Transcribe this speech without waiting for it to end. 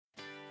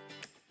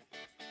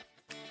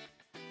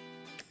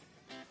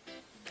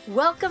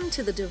Welcome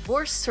to the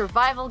Divorce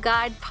Survival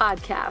Guide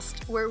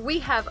podcast, where we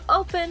have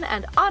open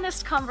and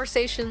honest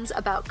conversations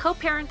about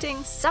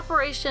co-parenting,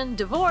 separation,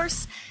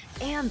 divorce,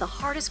 and the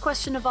hardest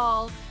question of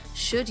all,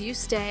 should you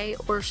stay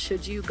or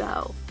should you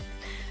go?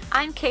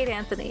 I'm Kate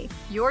Anthony,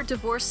 your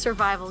divorce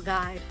survival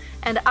guide,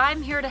 and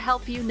I'm here to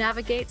help you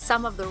navigate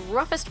some of the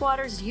roughest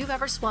waters you've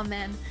ever swum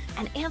in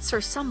and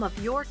answer some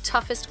of your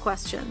toughest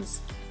questions.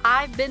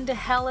 I've been to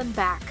hell and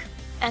back,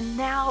 and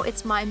now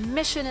it's my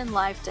mission in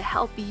life to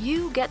help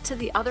you get to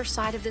the other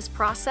side of this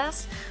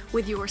process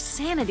with your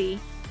sanity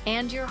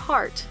and your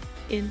heart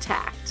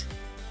intact.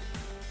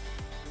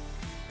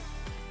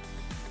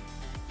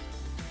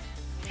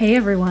 Hey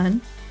everyone,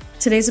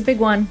 today's a big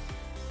one.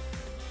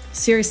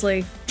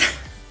 Seriously,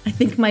 I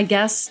think my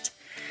guest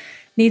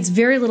needs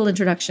very little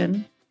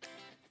introduction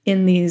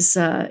in these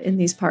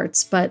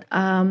parts. But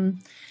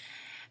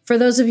for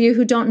those of you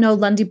who don't know,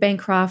 Lundy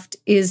Bancroft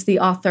is the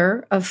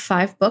author of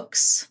 5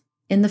 books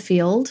in the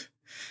field,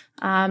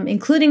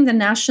 including the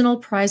national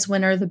prize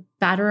winner, The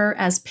Batterer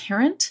as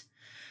Parent.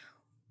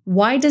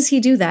 Why does he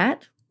do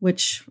that?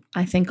 Which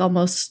I think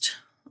almost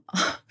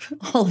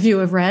all of you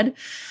have read.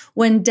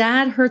 When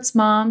Dad Hurts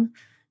Mom,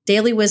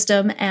 Daily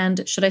Wisdom,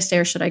 and Should I Stay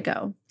or Should I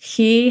Go?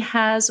 He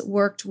has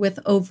worked with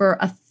over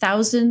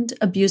 1,000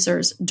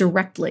 abusers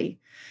directly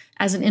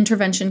as an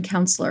intervention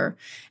counselor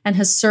and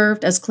has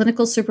served as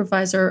clinical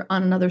supervisor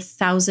on another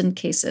 1,000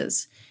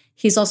 cases.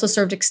 He's also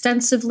served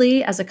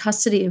extensively as a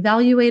custody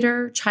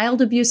evaluator,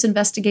 child abuse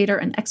investigator,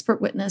 and expert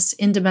witness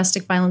in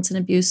domestic violence and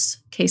abuse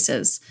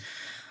cases.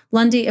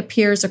 Lundy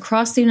appears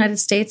across the United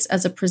States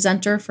as a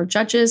presenter for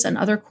judges and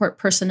other court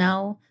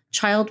personnel,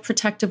 child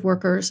protective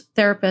workers,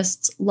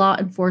 therapists, law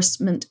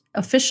enforcement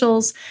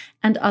officials,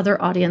 and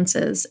other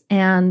audiences.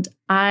 And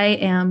I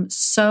am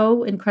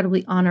so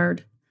incredibly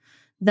honored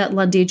that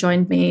Lundy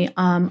joined me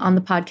on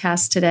the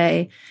podcast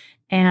today.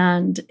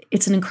 And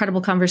it's an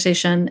incredible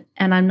conversation.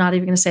 And I'm not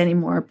even going to say any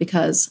more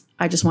because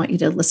I just want you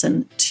to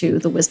listen to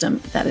the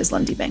wisdom that is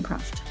Lundy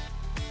Bancroft.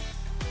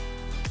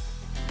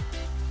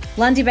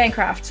 Lundy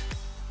Bancroft.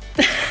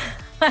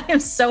 I am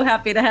so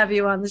happy to have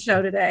you on the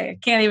show today. I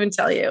can't even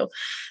tell you.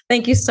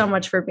 Thank you so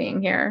much for being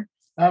here.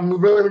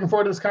 I'm really looking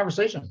forward to this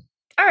conversation.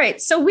 All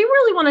right. So we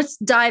really want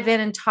to dive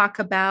in and talk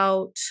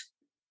about,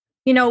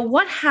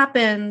 what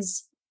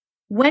happens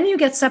when you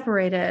get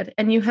separated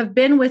and you have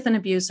been with an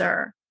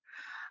abuser.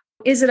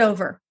 Is it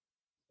over?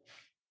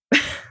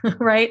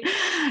 Right?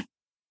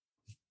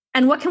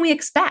 And what can we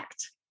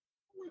expect?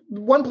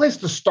 One place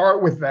to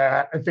start with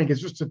that, I think, is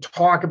just to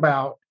talk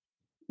about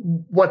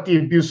what the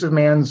abusive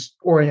man's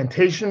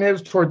orientation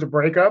is towards a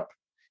breakup.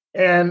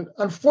 And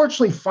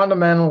unfortunately,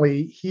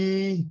 fundamentally,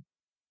 he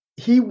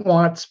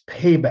wants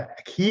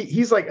payback.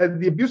 He's like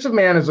the abusive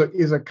man is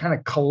a kind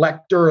of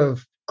collector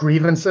of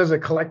grievances, a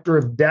collector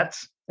of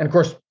debts. And of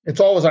course, it's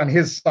always on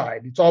his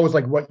side. It's always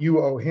like what you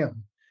owe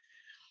him.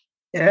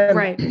 And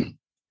right.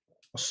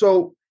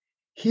 So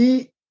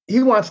he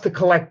wants to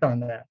collect on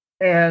that.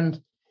 And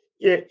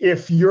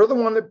if you're the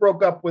one that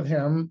broke up with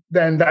him,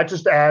 then that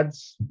just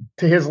adds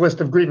to his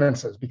list of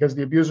grievances, because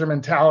the abuser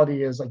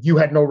mentality is like, you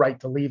had no right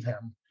to leave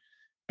him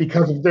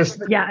because of this.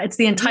 Yeah, it's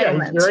the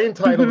entitlement. Yeah, he's very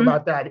entitled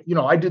about that.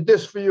 I did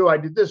this for you. I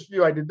did this for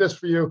you. I did this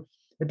for you.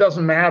 It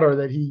doesn't matter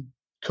that he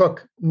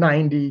took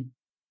 9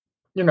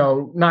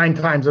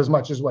 times as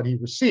much as what he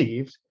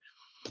received.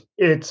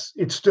 It's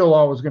still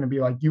always going to be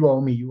like, you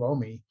owe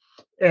me.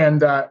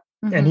 And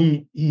and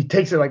he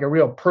takes it like a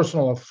real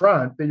personal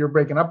affront that you're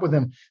breaking up with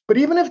him. But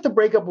even if the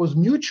breakup was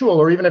mutual,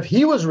 or even if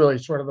he was really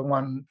sort of the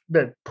one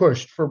that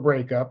pushed for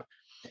breakup,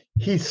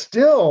 he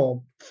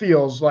still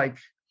feels like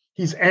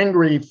he's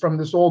angry from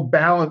this old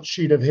balance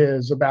sheet of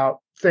his about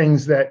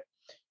things that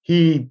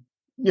he,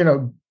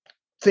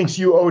 thinks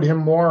you owed him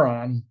more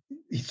on.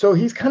 So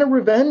he's kind of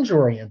revenge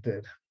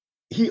oriented.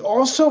 He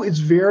also is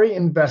very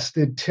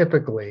invested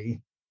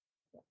typically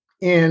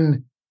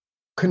in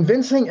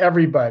convincing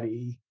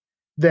everybody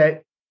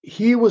that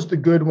he was the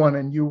good one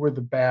and you were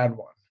the bad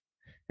one,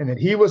 and that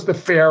he was the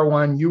fair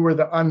one, you were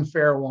the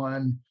unfair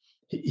one.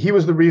 He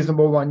was the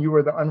reasonable one, you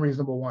were the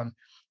unreasonable one.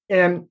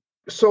 And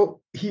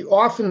so he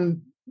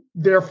often,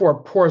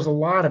 therefore, pours a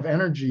lot of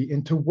energy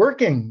into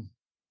working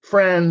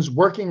friends,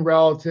 working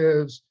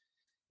relatives.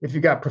 If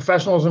you got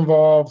professionals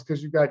involved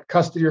because you got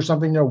custody or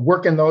something,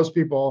 working those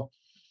people.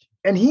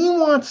 And he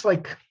wants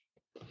like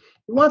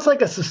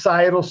a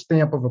societal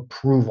stamp of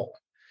approval.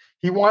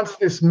 He wants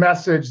this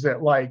message that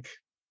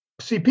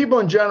people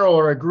in general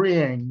are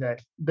agreeing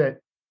that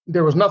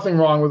there was nothing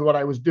wrong with what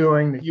I was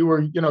doing, that you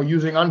were,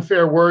 using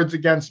unfair words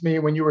against me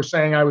when you were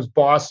saying I was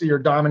bossy or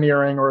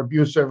domineering or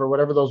abusive or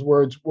whatever those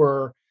words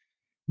were,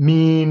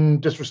 mean,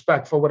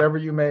 disrespectful, whatever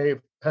you may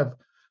have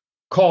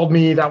called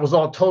me. That was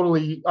all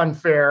totally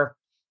unfair.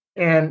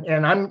 And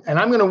I'm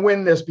going to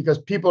win this because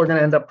people are going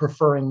to end up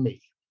preferring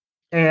me.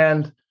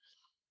 And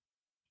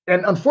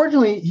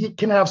unfortunately, he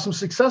can have some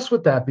success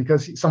with that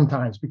because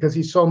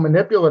he's so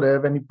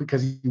manipulative, and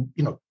because he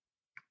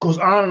goes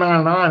on and on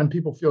and on, and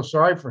people feel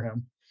sorry for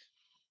him.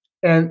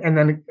 And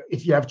then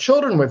if you have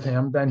children with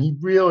him, then he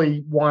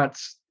really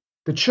wants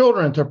the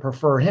children to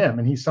prefer him.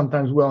 And he's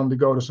sometimes willing to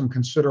go to some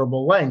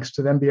considerable lengths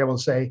to then be able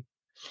to say,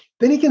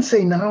 then he can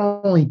say not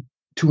only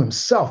to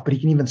himself, but he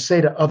can even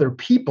say to other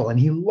people. And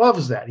he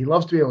loves that. He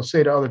loves to be able to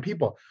say to other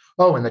people,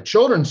 oh, and the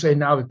children say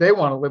now that they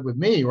want to live with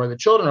me, or the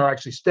children are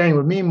actually staying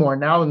with me more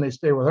now than they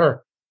stay with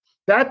her.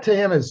 That to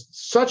him is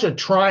such a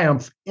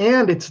triumph.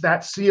 And it's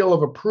that seal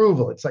of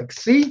approval. It's like,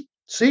 see,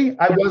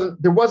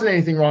 there wasn't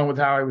anything wrong with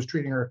how I was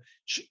treating her.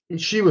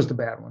 She was the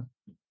bad one.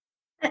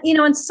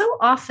 And so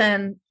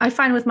often I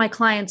find with my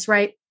clients,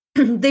 right,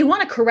 they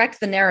want to correct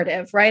the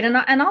narrative, right?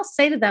 And I'll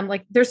say to them,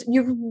 like,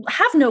 you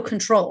have no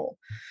control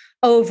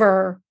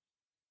over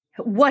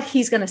what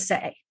he's going to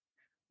say,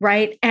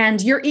 right?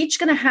 And you're each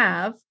going to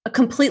have a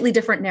completely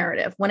different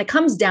narrative when it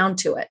comes down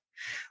to it,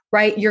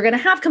 right? You're going to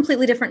have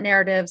completely different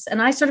narratives.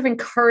 And I sort of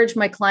encourage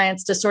my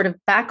clients to sort of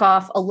back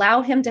off,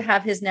 allow him to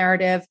have his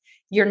narrative.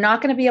 You're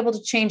not going to be able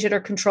to change it or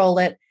control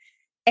it.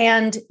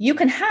 And you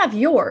can have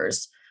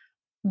yours,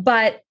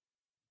 but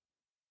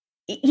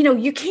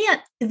you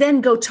can't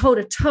then go toe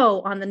to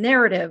toe on the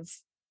narrative,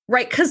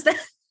 right? Because then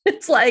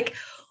it's like,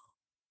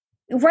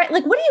 right,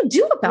 like, what do you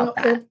do about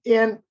that?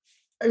 And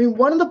I mean,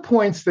 one of the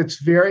points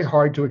that's very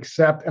hard to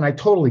accept, and I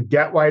totally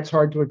get why it's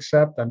hard to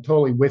accept, I'm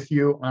totally with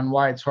you on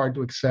why it's hard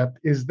to accept,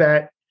 is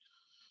that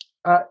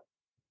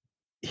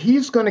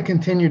he's going to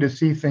continue to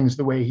see things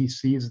the way he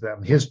sees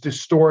them, his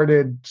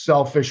distorted,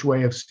 selfish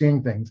way of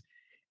seeing things.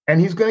 And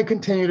he's going to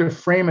continue to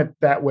frame it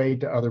that way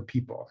to other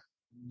people.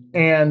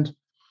 And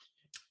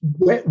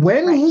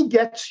when he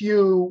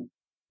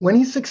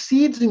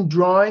succeeds in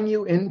drawing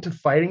you into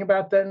fighting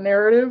about that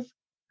narrative,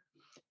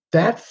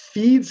 that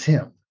feeds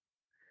him.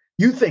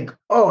 You think,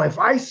 oh, if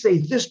I say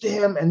this to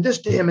him and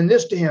this to him and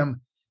this to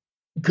him,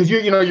 because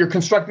you're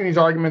constructing these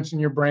arguments in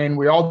your brain.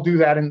 We all do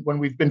that. And when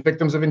we've been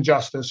victims of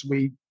injustice,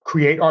 we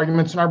create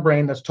arguments in our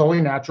brain. That's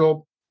totally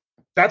natural.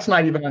 That's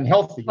not even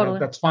unhealthy. Totally.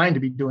 That's fine to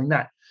be doing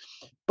that.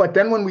 But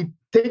then when we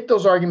take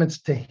those arguments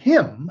to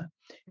him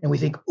and we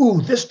think,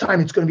 ooh, this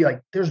time it's going to be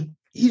like,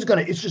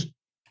 it's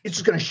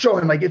just going to show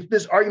him, like,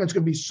 this argument's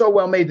going to be so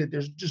well made that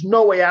there's just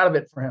no way out of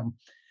it for him.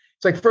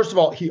 It's like, first of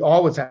all, he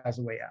always has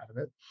a way out of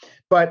it.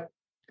 But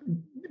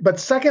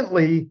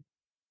secondly,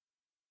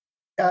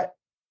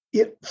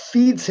 it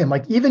feeds him.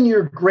 Like, even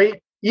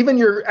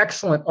your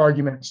excellent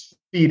arguments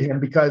feed him,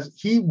 because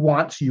he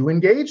wants you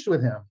engaged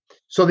with him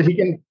so that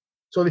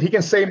he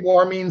can say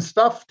more mean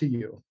stuff to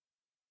you.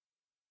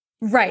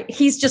 Right.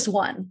 He's just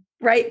one.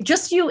 Right.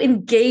 Just you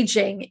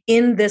engaging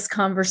in this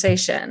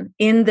conversation,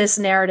 in this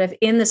narrative,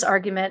 in this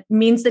argument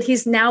means that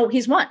he's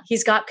won.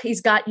 He's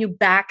got you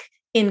back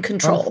in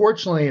control.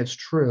 Unfortunately, it's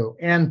true.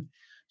 And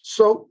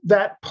so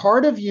that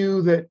part of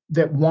you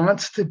that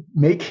wants to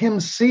make him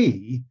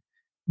see,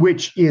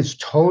 which is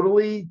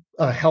totally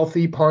a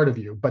healthy part of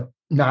you, but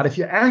not if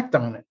you act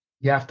on it.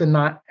 You have to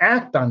not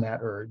act on that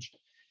urge,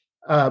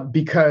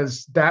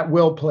 because that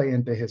will play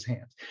into his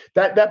hands.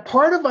 That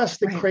part of us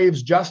that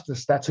craves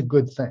justice, that's a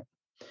good thing.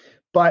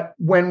 But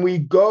when we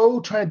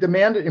go trying to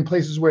demand it in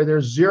places where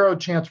there's zero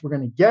chance we're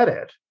going to get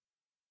it,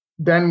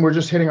 then we're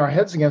just hitting our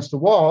heads against the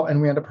wall and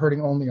we end up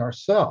hurting only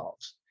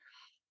ourselves.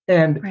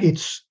 And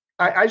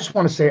I just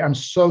want to say, I'm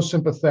so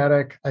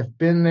sympathetic. I've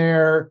been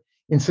there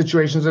in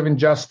situations of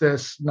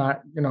injustice,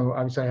 not,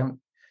 obviously I haven't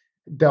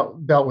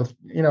dealt with,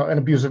 an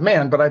abusive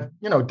man, but I've,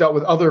 dealt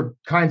with other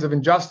kinds of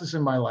injustice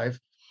in my life.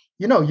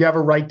 You have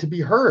a right to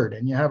be heard,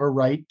 and you have a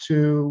right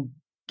to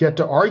get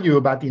to argue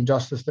about the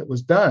injustice that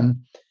was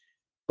done.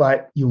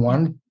 But you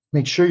want to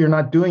make sure you're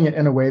not doing it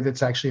in a way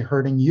that's actually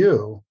hurting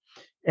you.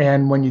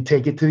 And when you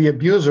take it to the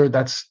abuser,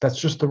 that's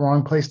just the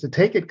wrong place to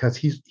take it, because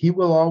he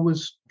will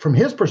always, from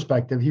his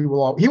perspective, he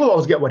will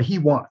always get what he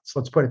wants.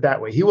 Let's put it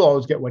that way. He will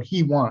always get what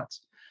he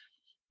wants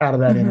out of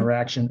that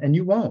interaction, and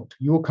you won't.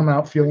 You will come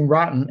out feeling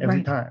rotten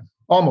every time,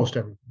 almost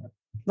every time.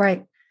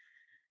 Right.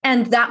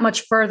 And that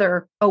much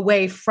further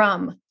away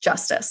from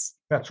justice.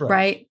 That's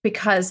right.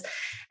 Right.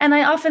 And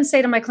I often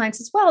say to my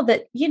clients as well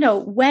that,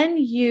 when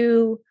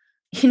we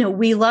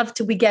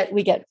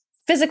get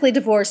physically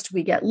divorced,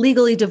 we get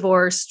legally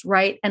divorced,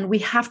 right? And we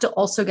have to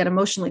also get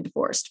emotionally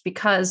divorced,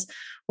 because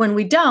when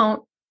we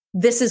don't,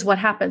 this is what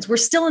happens. We're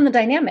still in the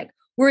dynamic.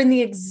 We're in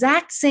the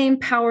exact same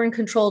power and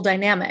control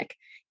dynamic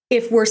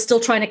if we're still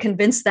trying to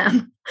convince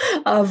them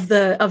of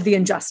the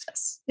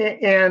injustice.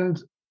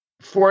 And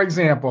for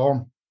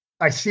example,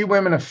 I see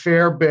women a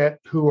fair bit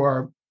who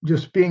are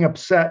just being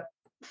upset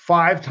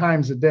 5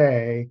 times a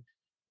day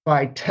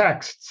by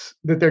texts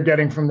that they're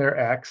getting from their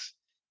ex.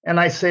 And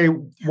I say,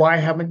 why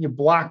haven't you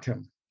blocked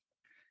him?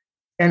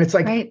 And it's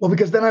like, well,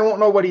 because then I won't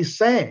know what he's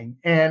saying.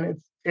 And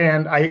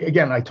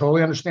I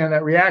totally understand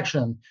that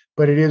reaction,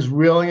 but it is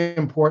really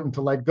important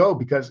to let go,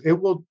 because it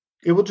will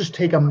just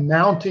take a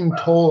mounting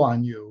toll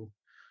on you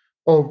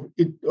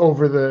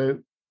over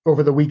the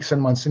weeks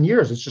and months and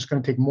years. It's just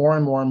going to take more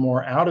and more and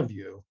more out of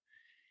you.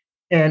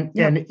 And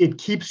it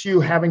keeps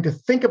you having to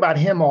think about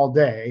him all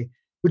day,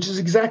 which is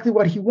exactly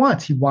what he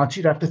wants. He wants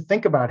you to have to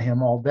think about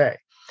him all day.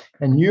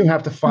 And you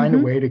have to find a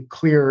way to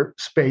clear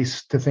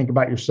space to think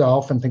about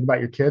yourself and think about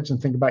your kids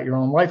and think about your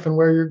own life and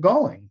where you're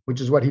going, which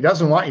is what he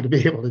doesn't want you to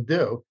be able to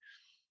do.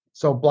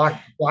 So block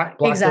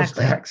those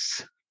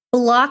texts.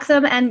 Block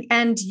them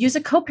and use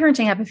a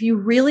co-parenting app. If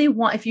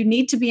you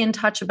need to be in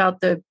touch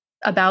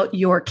about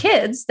your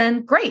kids,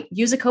 then great.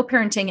 Use a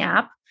co-parenting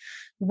app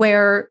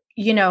where,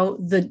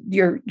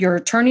 your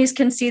attorneys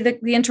can see the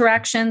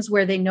interactions,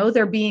 where they know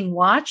they're being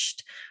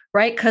watched,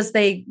 right? Because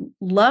they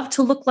love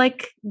to look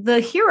like the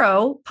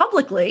hero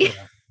publicly,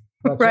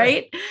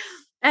 right?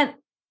 And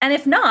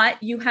if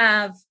not, you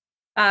have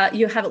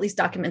at least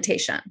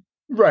documentation.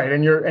 Right.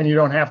 And you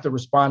don't have to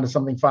respond to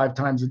something 5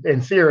 times in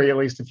theory, at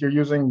least if you're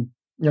using,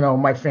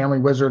 My Family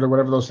Wizard or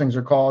whatever those things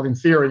are called. In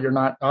theory, you're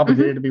not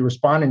obligated to be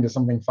responding to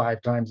something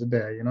 5 times a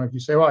day. If you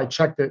say, well, I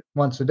checked it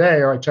once a day,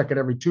 or I check it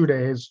every 2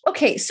 days.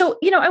 Okay. So,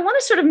 I want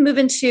to sort of move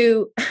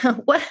into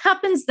what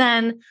happens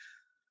then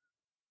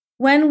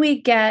when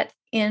we get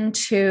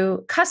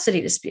into custody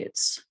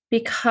disputes,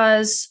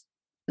 because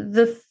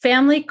the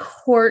family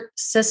court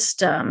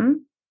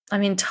system,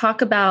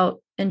 talk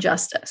about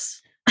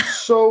injustice.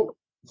 So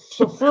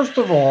first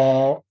of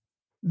all,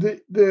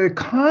 the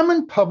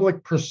common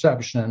public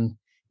perception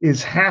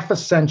is half a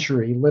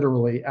century,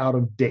 literally, out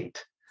of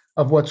date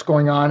of what's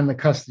going on in the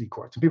custody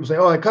courts. And people say,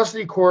 oh, the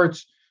custody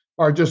courts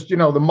are just,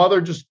 the mother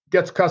just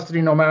gets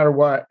custody no matter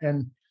what.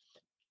 And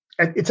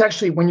it's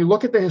actually, when you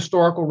look at the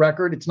historical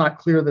record, it's not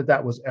clear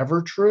that was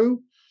ever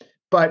true.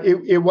 But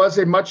it was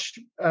a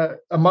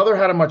mother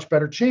had a much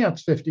better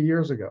chance 50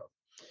 years ago.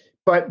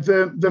 But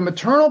the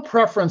maternal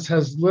preference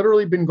has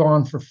literally been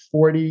gone for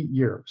 40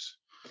 years.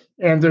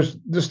 And there's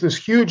just this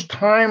huge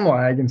time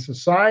lag in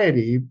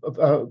society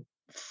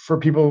for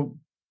people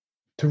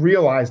to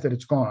realize that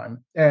it's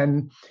gone.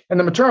 And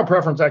the maternal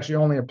preference actually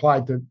only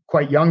applied to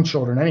quite young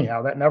children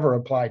anyhow. That never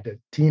applied to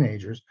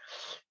teenagers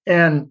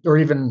or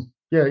even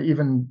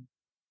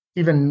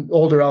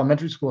older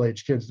elementary school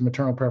age kids. The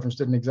maternal preference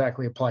didn't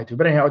exactly apply to.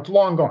 But anyhow, it's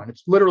long gone.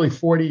 It's literally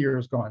 40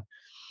 years gone.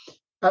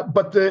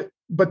 But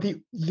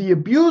the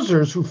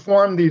abusers who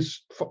form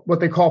these, what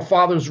they call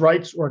fathers'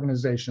 rights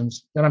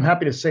organizations, and I'm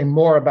happy to say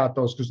more about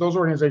those because those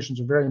organizations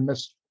are very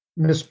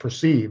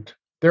misperceived.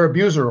 They're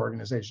abuser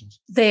organizations.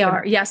 They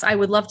are. Yes, I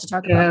would love to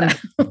talk about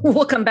that.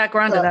 We'll come back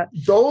around to that.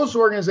 Those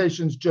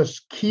organizations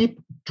just keep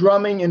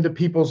drumming into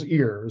people's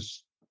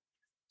ears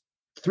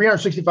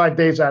 365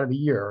 days out of the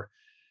year.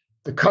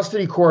 The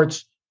custody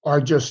courts are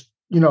just,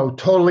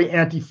 totally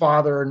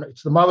anti-father, and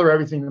it's the mother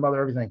everything, the mother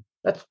everything.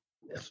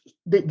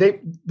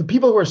 The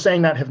people who are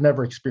saying that have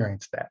never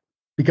experienced that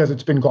because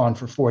it's been gone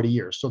for 40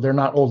 years. So they're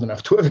not old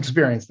enough to have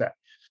experienced that.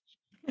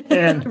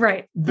 And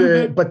right.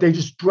 But they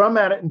just drum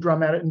at it and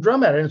drum at it and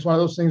drum at it. And it's one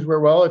of those things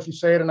where, well, if you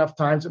say it enough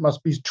times, it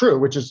must be true,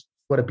 which is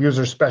what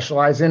abusers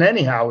specialize in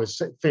anyhow,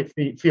 is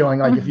feeling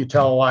like if you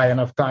tell a lie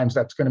enough times,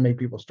 that's going to make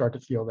people start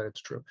to feel that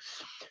it's true.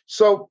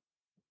 So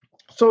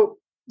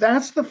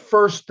that's the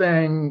first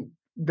thing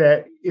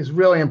that is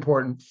really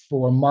important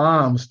for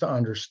moms to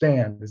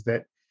understand, is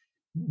that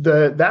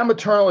that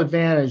maternal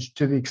advantage,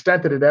 to the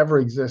extent that it ever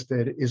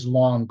existed, is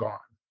long gone.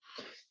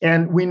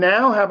 And we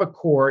now have a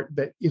court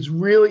that is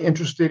really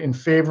interested in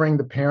favoring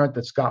the parent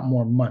that's got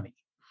more money.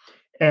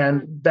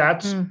 And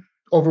that's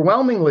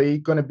overwhelmingly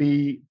going to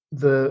be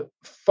the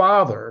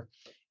father.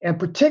 And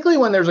particularly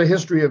when there's a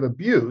history of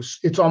abuse,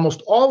 it's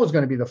almost always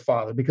going to be the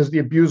father, because the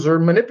abuser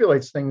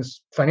manipulates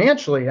things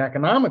financially,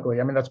 economically.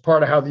 That's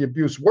part of how the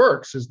abuse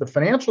works, is the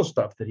financial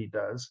stuff that he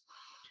does.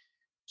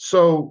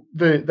 So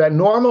that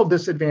normal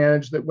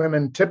disadvantage that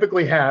women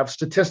typically have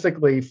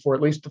statistically for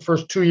at least the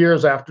first 2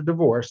 years after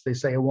divorce, they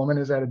say a woman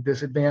is at a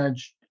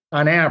disadvantage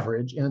on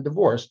average in a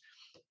divorce.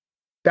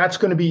 That's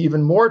going to be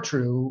even more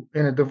true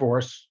in a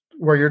divorce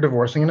where you're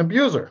divorcing an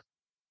abuser.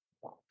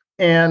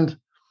 And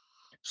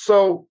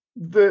so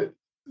the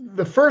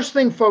first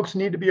thing folks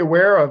need to be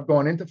aware of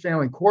going into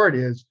family court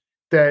is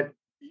that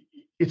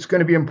it's going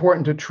to be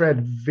important to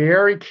tread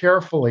very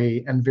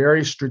carefully and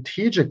very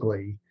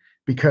strategically,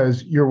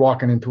 because you're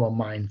walking into a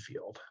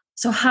minefield.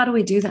 So how do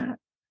we do that?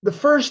 The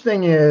first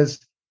thing is,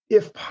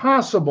 if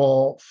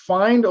possible,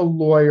 find a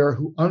lawyer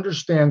who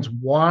understands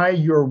why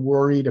you're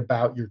worried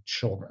about your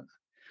children.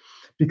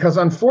 Because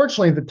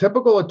unfortunately, the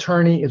typical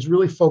attorney is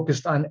really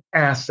focused on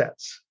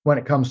assets when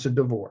it comes to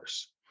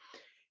divorce.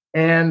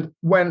 And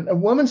when a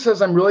woman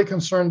says, I'm really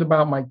concerned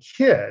about my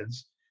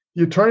kids,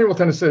 the attorney will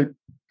tend to say,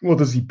 well,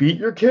 does he beat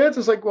your kids?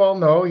 It's like, well,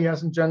 no, he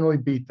hasn't generally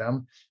beat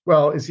them.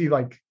 Well, is he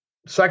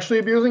sexually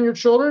abusing your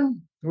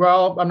children?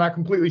 Well, I'm not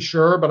completely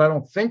sure, but I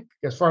don't think,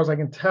 as far as I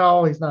can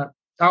tell, he's not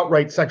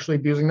outright sexually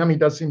abusing them. He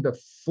does seem to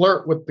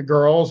flirt with the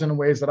girls in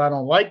ways that I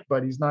don't like,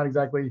 but he's not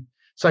exactly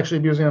sexually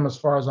abusing them as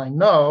far as I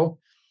know.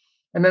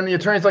 And then the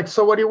attorney's like,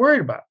 so what are you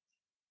worried about?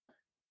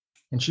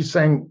 And she's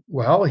saying,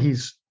 well,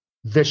 he's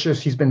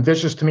vicious. He's been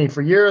vicious to me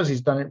for years.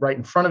 He's done it right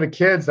in front of the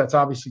kids. That's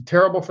obviously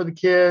terrible for the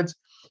kids.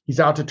 He's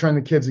out to turn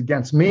the kids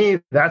against me.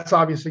 That's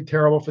obviously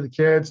terrible for the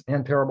kids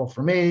and terrible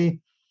for me.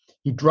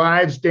 He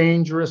drives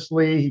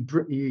dangerously.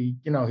 He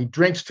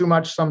drinks too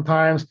much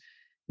sometimes.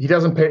 He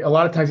doesn't pay. A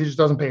lot of times he just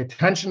doesn't pay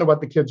attention to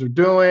what the kids are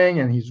doing,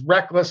 and he's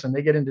reckless, and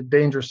they get into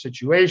dangerous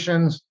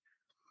situations.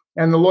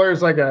 And the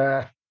lawyer's like,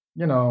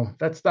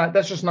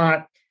 that's just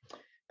not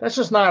That's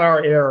just not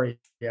our area.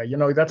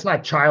 That's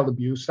not child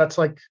abuse. That's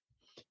like,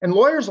 and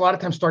lawyers a lot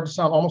of times start to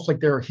sound almost like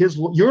they're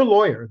your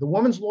lawyer. The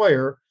woman's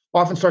lawyer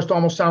often starts to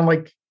almost sound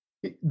like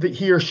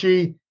he or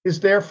she is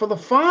there for the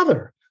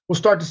father. We'll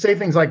start to say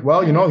things like,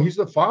 well, he's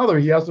the father.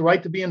 He has the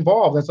right to be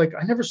involved. It's like,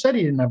 I never said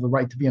he didn't have the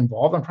right to be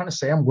involved. I'm trying to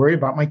say I'm worried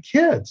about my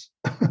kids.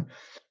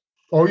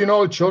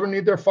 Oh, children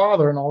need their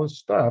father and all this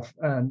stuff.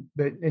 And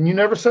you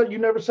never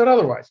said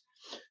otherwise.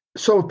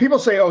 So if people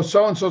say, oh,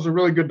 so-and-so is a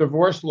really good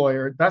divorce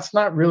lawyer, that's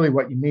not really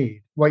what you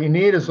need. What you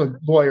need is a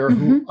lawyer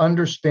who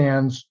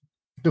understands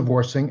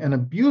divorcing an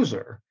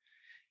abuser,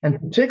 and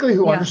particularly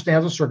who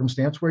understands a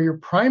circumstance where your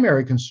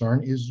primary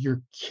concern is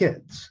your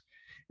kids,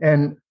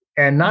 and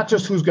not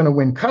just who's going to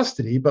win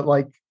custody, but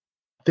like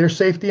their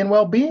safety and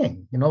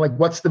well-being. Like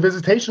what's the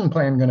visitation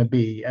plan going to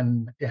be,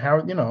 and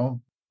how,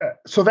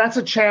 so that's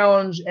a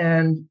challenge.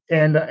 And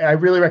I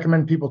really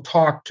recommend people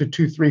talk to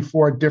 2, 3,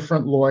 4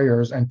 different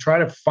lawyers and try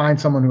to find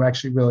someone who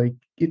actually really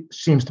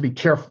seems to be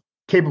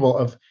capable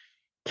of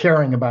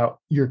caring about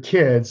your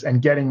kids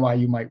and getting why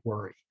you might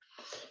worry.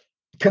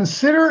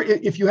 Consider,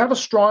 if you have a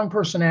strong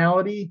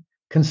personality,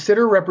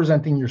 consider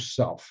representing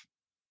yourself.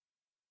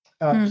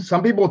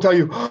 Some people will tell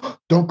you,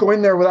 don't go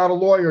in there without a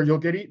lawyer, you'll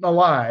get eaten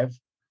alive.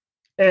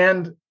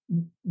 And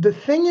the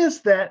thing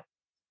is that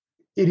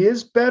it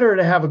is better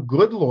to have a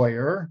good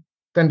lawyer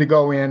than to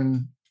go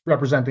in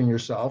representing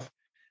yourself.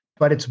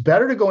 But it's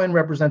better to go in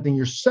representing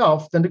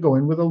yourself than to go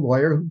in with a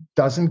lawyer who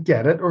doesn't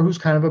get it, or who's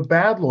kind of a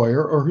bad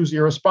lawyer, or who's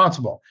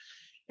irresponsible.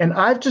 And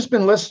I've just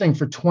been listening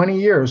for 20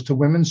 years to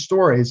women's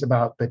stories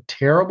about the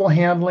terrible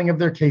handling of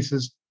their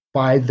cases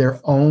by their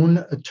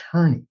own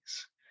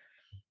attorneys.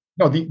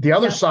 The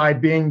other side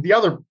being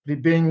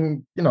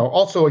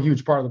also a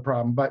huge part of the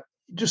problem, but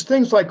just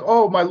things like,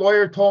 oh, my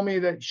lawyer told me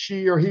that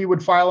she or he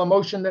would file a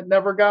motion that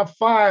never got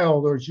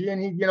filed, or she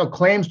and he,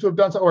 claims to have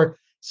done so, or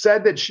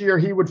said that she or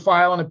he would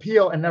file an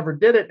appeal and never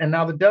did it. And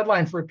now the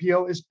deadline for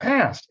appeal is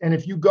passed. And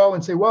if you go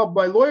and say, well,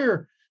 my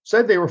lawyer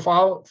said they were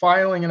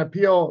filing an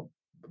appeal,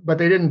 but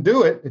they didn't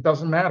do it, it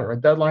doesn't matter. A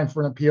deadline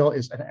for an appeal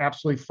is an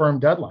absolutely firm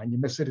deadline. You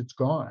miss it, it's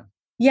gone.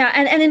 Yeah.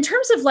 And in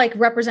terms of like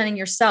representing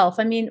yourself,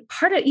 I mean,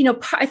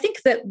 I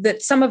think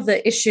that some of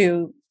the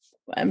issue,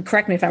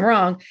 correct me if I'm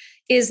wrong,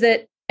 is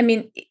that, I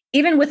mean,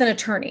 even with an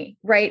attorney,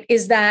 right,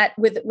 is that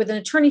with an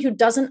attorney who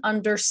doesn't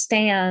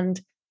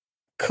understand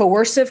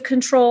coercive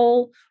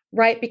control,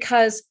 right,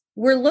 because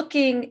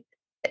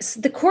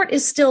the court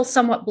is still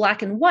somewhat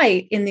black and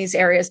white in these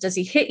areas. Does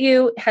he hit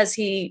you? Is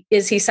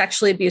he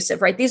sexually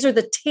abusive, right? These are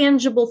the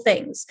tangible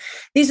things.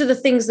 These are the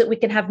things that we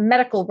can have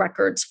medical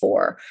records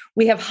for.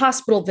 We have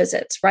hospital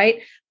visits,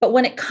 right? But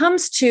when it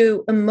comes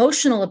to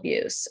emotional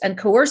abuse and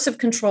coercive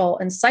control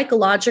and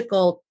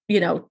psychological,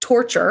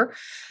 torture,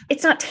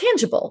 it's not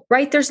tangible,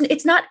 right?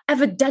 It's not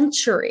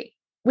evidentiary.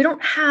 We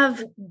don't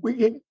have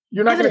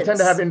You're not going to tend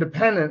to have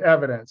independent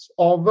evidence,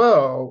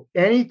 although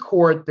any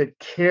court that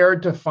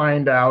cared to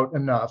find out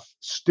enough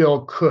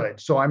still could.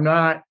 So I'm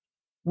not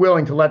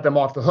willing to let them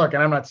off the hook.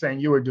 And I'm not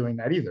saying you were doing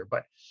that either.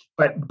 But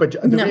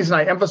the reason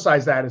I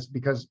emphasize that is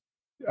because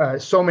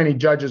so many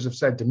judges have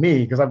said to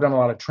me, because I've done a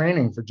lot of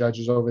training for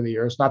judges over the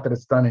years, not that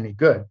it's done any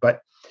good, but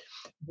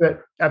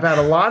that I've had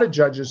a lot of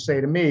judges say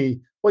to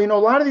me, well, a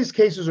lot of these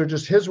cases are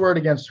just his word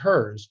against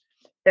hers.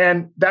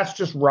 And that's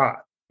just rot.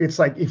 It's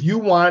like, if you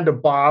wanted to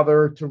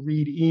bother to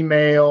read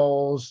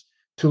emails,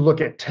 to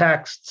look at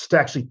texts, to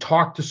actually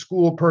talk to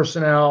school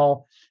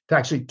personnel, to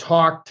actually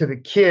talk to the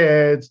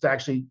kids, to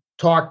actually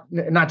talk,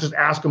 not just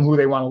ask them who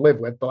they want to live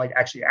with, but like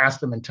actually ask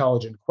them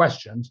intelligent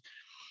questions,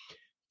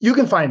 you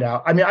can find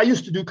out. I mean, I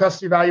used to do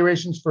custody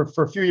evaluations for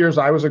a few years.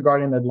 I was a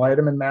guardian ad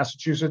litem in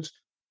Massachusetts.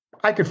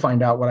 I could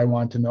find out what I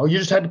wanted to know. You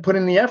just had to put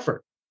in the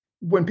effort.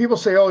 When people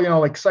say, oh,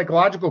 like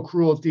psychological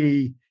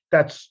cruelty,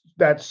 that's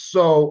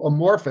so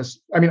amorphous.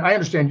 I mean, I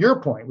understand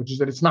your point, which is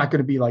that it's not going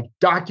to be like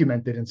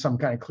documented in some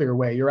kind of clear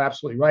way. You're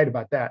absolutely right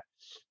about that.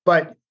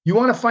 But you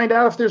want to find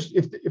out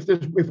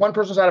if one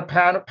person's had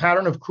a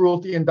pattern of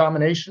cruelty and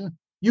domination,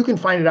 you can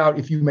find it out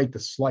if you make the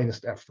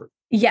slightest effort.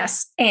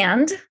 Yes.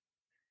 And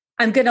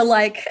I'm going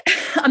to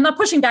I'm not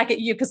pushing back at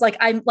you because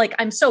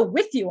I'm so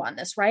with you on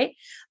this, right?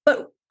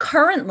 But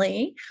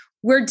currently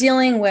we're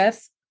dealing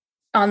with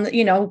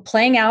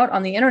playing out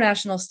on the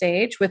international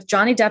stage with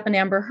Johnny Depp and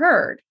Amber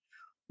Heard,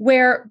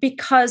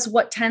 because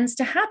what tends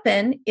to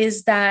happen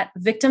is that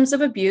victims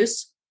of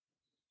abuse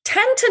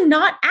tend to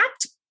not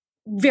act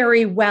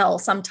very well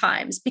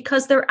sometimes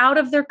because they're out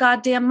of their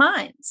goddamn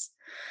minds.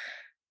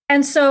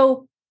 And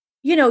so,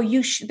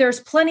 there's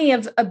plenty,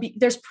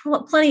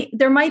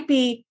 there might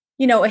be,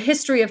 a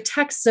history of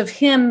texts of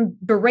him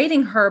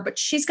berating her, but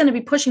she's going to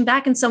be pushing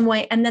back in some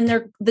way. And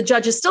then the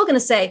judge is still going to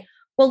say,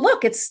 well,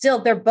 look,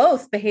 they're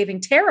both behaving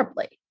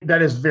terribly.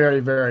 That is very,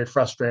 very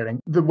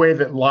frustrating. The way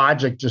that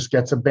logic just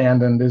gets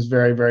abandoned is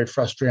very, very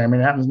frustrating. I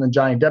mean, it happens in the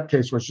Johnny Depp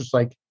case where it's just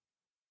like,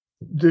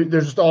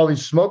 there's just all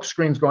these smoke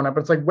screens going up.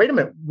 It's like, wait a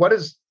minute,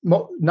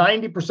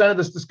 90% of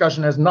this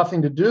discussion has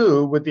nothing to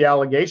do with the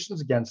allegations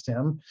against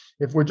him.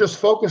 If we're just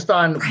focused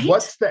on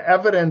what's the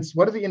evidence,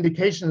 what are the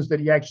indications that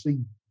he actually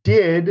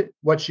did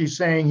what she's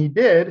saying he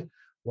did,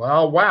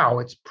 Well, wow,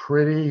 it's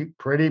pretty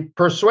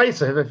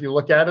persuasive if you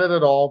look at it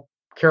at all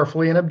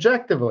carefully and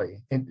objectively,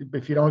 and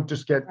if you don't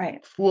just get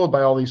Right. fooled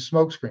by all these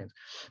smoke screens.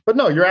 But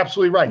no, you're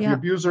absolutely right. The Yeah.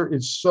 abuser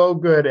is so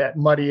good at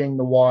muddying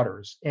the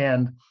waters.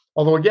 And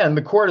although, again,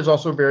 the court is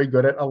also very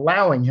good at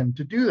allowing him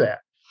to do that.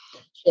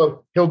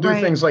 So he'll do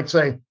Right. things like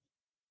say,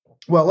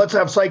 well, let's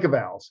have psych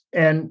evals.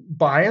 And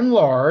by and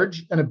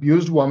large, an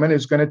abused woman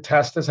is going to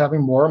test as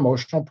having more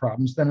emotional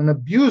problems than an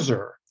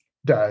abuser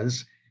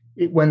does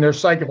when they're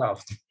psych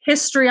evals.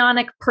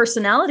 Histrionic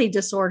personality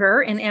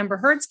disorder in Amber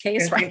Heard's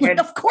case, right?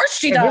 Of course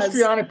she does.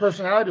 Histrionic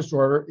personality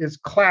disorder is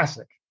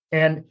classic.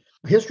 And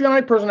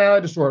histrionic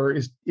personality disorder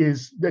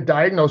is the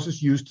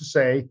diagnosis used to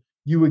say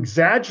you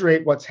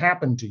exaggerate what's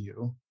happened to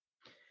you.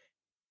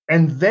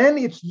 And then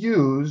it's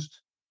used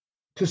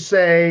to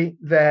say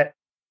that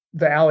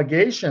the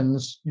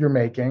allegations you're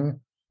making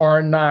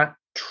are not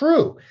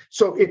true.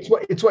 So it's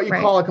what you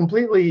Right. call a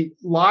completely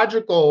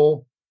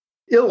illogical,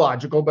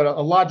 but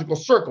a logical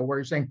circle where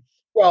you're saying,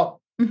 well,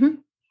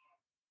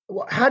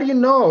 how do you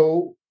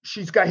know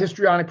she's got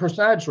histrionic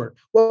personality disorder?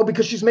 Well,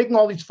 because she's making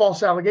all these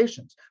false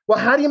allegations. Well,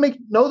 how do you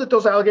know that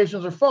those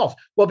allegations are false?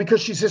 Well, because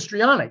she's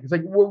histrionic. It's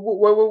like,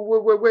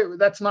 wait,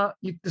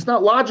 it's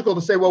not logical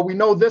to say, well, we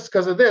know this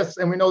because of this,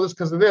 and we know this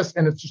because of this,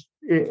 and it's just,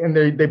 and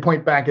they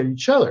point back at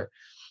each other.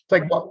 It's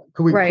like, well,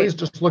 could we please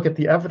just look at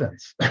the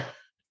evidence?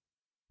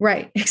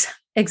 Right.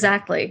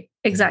 Exactly.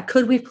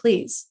 Could we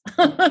please,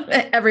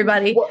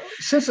 everybody? Well,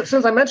 since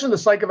I mentioned the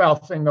psych eval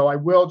thing, though, I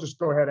will just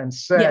go ahead and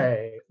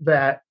say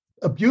that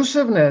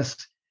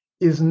abusiveness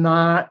is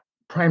not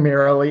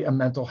primarily a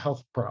mental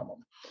health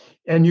problem.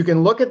 And you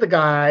can look at the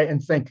guy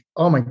and think,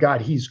 oh my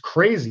God, he's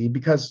crazy,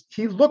 because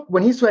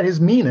when he's at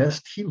his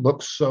meanest, he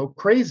looks so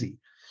crazy.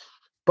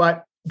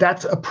 But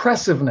that's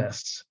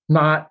oppressiveness,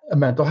 not a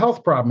mental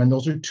health problem. And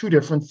those are two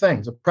different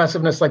things.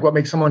 Oppressiveness, like what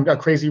makes someone a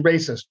crazy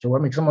racist, or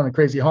what makes someone a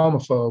crazy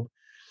homophobe,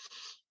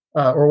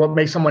 or what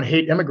makes someone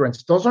hate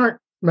immigrants. Those aren't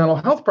mental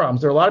health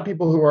problems. There are a lot of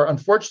people who are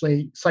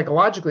unfortunately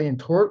psychologically and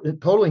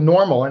totally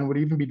normal and would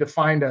even be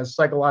defined as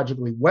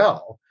psychologically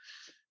well,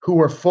 who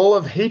are full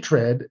of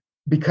hatred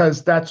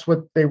because that's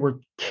what they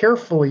were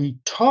carefully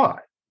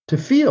taught to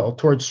feel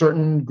towards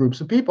certain groups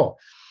of people.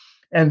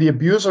 And the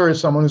abuser is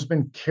someone who's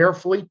been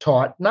carefully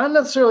taught, not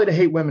necessarily to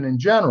hate women in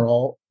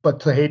general, but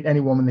to hate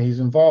any woman that he's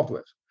involved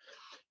with.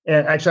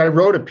 And actually, I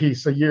wrote a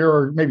piece a year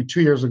or maybe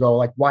 2 years ago,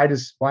 like, why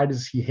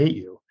does he hate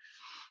you?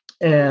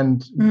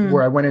 And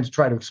where I went in to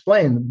try to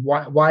explain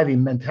why the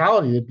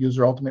mentality of the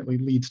abuser ultimately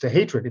leads to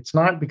hatred. It's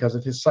not because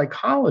of his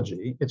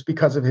psychology, it's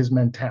because of his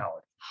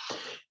mentality.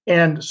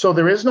 And so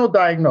there is no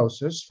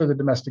diagnosis for the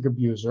domestic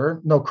abuser,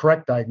 no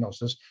correct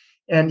diagnosis.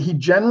 And he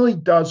generally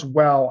does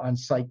well on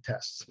psych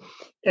tests.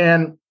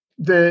 And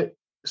the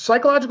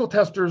psychological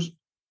testers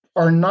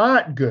are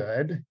not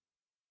good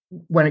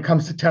when it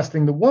comes to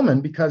testing the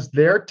woman, because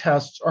their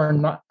tests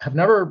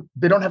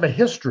they don't have a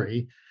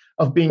history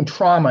of being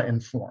trauma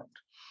informed.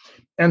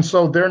 And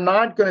so they're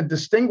not going to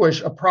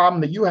distinguish a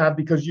problem that you have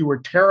because you were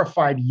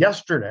terrified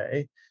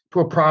yesterday to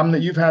a problem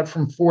that you've had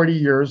from 40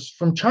 years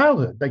from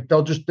childhood. Like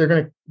those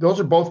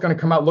are both going to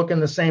come out looking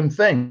the same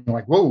thing.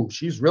 Like, whoa,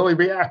 she's really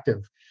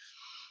reactive.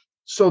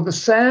 So the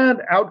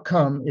sad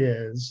outcome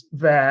is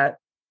that,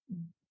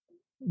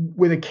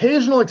 with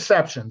occasional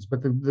exceptions,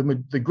 but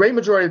the great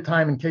majority of the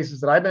time in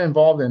cases that I've been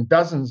involved in,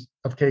 dozens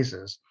of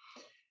cases,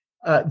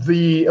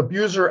 the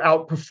abuser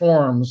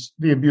outperforms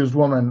the abused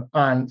woman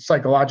on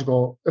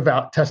psychological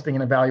testing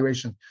and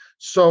evaluation.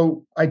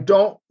 So I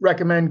don't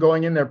recommend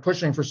going in there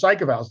pushing for psych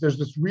evals. There's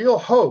this real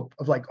hope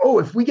of like, oh,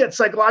 if we get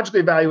psychologically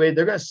evaluated,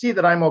 they're going to see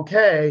that I'm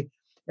okay,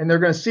 and they're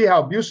going to see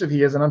how abusive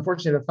he is. And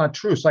unfortunately, that's not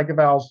true. Psych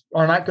evals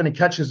are not going to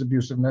catch his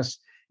abusiveness,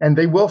 and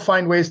they will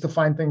find ways to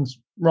find things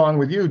wrong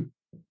with you,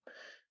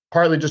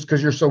 partly just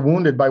because you're so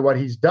wounded by what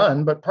he's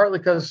done, but partly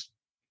because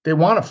they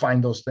want to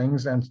find those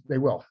things, and they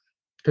will.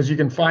 Because you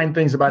can find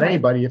things about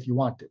anybody if you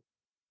want to.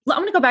 I'm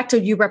going to go back to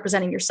you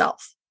representing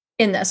yourself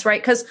in this,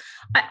 right? Because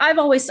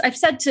I've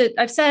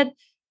said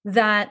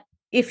that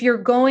if you're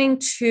going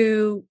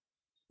to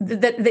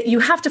that you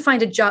have to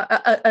find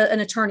an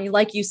attorney,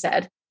 like you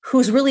said,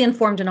 who's really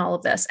informed in all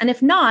of this, and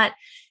if not,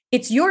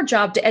 it's your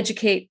job to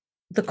educate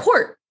the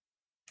court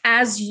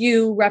as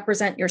you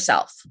represent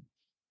yourself,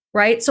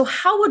 right? So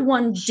how would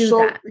one do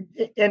that?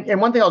 And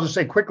one thing I'll just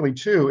say quickly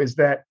too is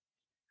that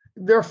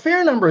there are a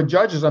fair number of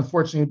judges,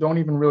 unfortunately, who don't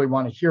even really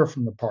want to hear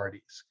from the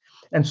parties.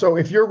 And so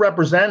if you're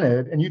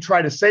represented and you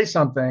try to say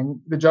something,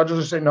 the judges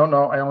will say, no,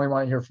 I only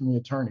want to hear from the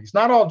attorneys.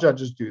 Not all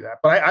judges do that.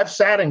 But I've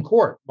sat in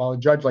court while a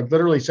judge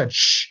literally said,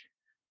 shh,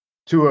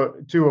 to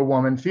a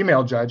woman,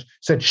 female judge,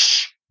 said,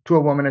 shh, to a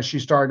woman as she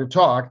started to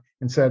talk,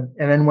 and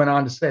then went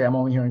on to say, I'm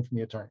only hearing from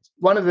the attorneys.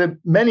 One of the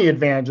many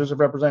advantages of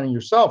representing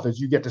yourself is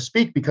you get to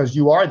speak because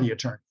you are the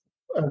attorney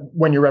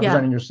when you're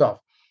representing yourself.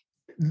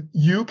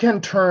 You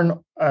can turn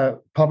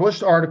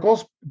published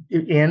articles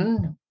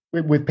in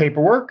with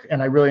paperwork,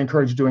 and I really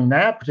encourage doing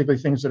that,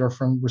 particularly things that are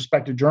from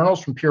respected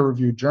journals, from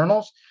peer-reviewed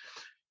journals.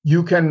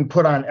 You can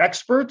put on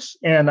experts,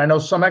 and I know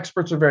some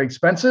experts are very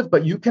expensive,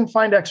 but you can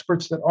find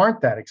experts that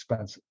aren't that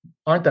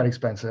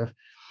expensive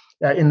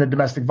in the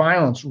domestic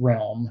violence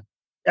realm.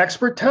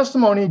 Expert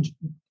testimony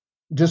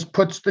just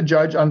puts the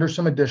judge under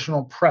some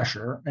additional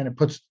pressure, and it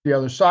puts the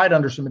other side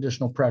under some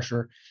additional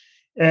pressure.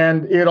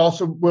 And it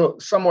also will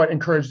somewhat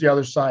encourage the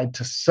other side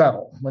to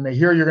settle. When they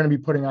hear you're going to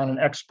be putting on an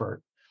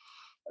expert,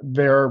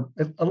 they're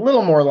a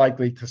little more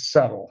likely to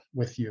settle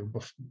with you.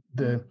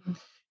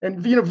 And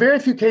very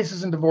few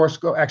cases in divorce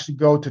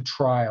go to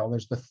trial.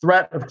 There's the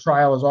threat of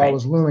trial is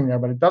always looming there,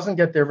 but it doesn't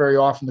get there very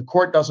often. The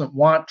court doesn't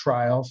want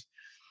trials,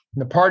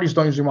 and the parties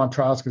don't usually want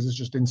trials because it's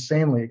just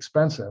insanely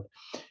expensive.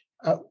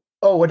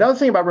 Another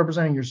thing about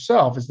representing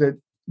yourself is that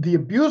the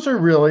abuser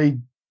really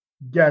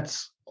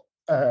gets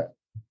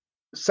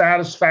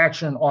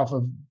satisfaction off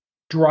of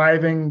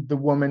driving the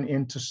woman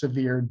into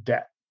severe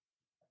debt.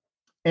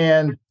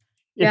 And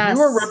if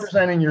you are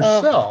representing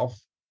yourself,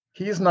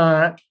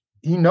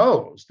 he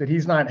knows that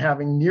he's not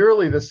having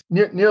nearly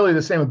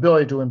the same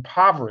ability to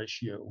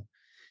impoverish you.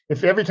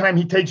 If every time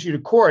he takes you to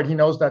court, he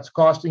knows that's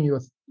costing you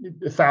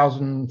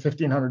 $1,000,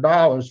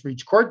 $1,500 for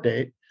each court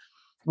date,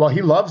 well,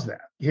 he loves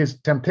that. His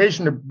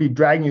temptation to be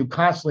dragging you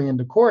constantly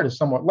into court is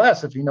somewhat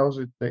less if he knows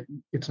that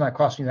it's not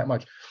costing you that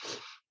much.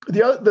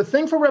 The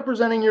thing for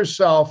representing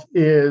yourself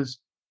is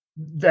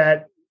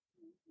that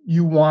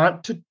you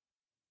want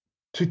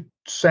to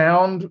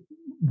sound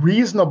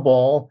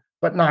reasonable,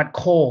 but not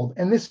cold.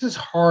 And this is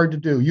hard to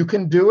do. You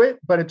can do it,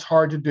 but it's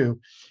hard to do.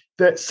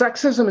 The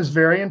sexism is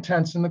very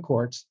intense in the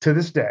courts to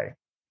this day.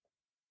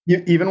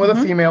 Even with a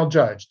female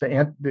judge,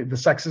 the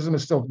sexism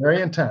is still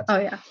very intense. Oh,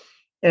 yeah.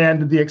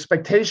 And the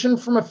expectation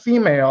from a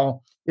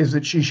female is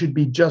that she should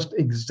be just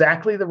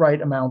exactly the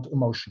right amount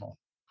emotional.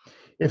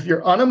 If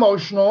you're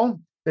unemotional,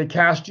 they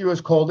cast you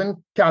as cold and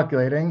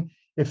calculating.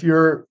 If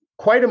you're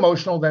quite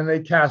emotional, then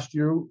they cast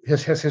you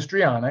as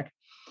histrionic.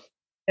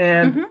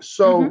 And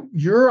so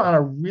you're on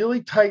a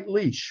really tight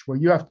leash where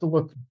you have to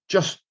look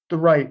just the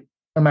right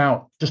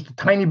amount, just a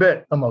tiny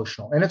bit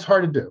emotional. And it's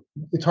hard to do.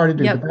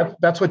 Yep. But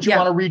that's what you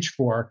want to reach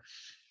for.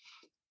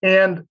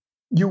 And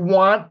you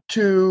want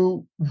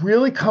to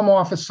really come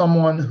off as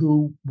someone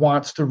who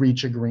wants to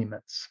reach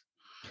agreements.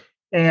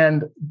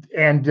 And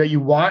you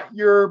want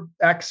your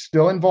ex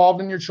still involved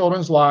in your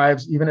children's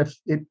lives, even if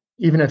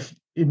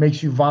it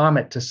makes you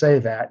vomit to say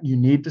that. You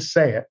need to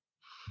say it.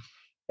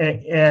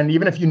 And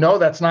even if you know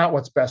that's not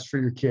what's best for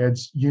your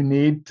kids, you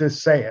need to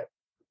say it.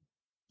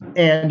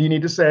 And you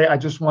need to say, I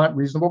just want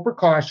reasonable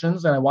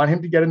precautions, and I want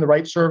him to get in the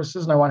right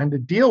services, and I want him to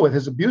deal with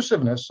his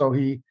abusiveness so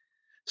he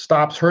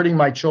stops hurting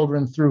my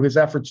children through his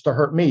efforts to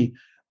hurt me.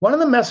 One of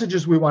the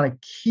messages we want to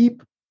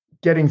keep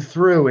getting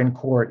through in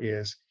court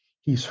is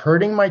he's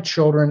hurting my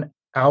children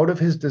out of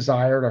his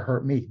desire to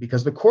hurt me,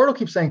 because the court will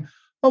keep saying,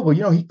 oh,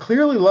 well, he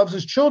clearly loves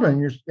his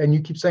children. And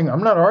you keep saying,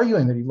 I'm not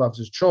arguing that he loves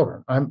his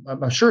children.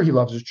 I'm sure he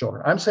loves his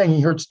children. I'm saying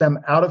he hurts them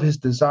out of his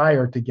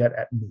desire to get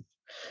at me.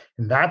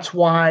 And that's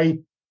why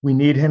we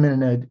need him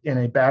in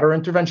a batterer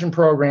intervention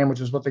program, which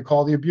is what they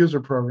call the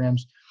abuser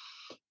programs.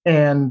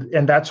 And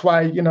that's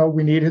why,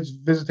 we need his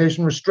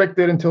visitation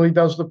restricted until he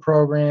does the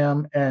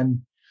program.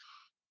 And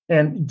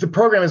the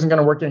program isn't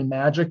going to work any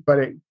magic, but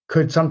it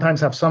could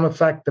sometimes have some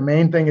effect. The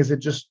main thing is it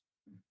just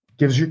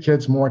gives your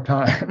kids more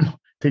time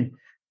to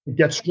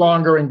get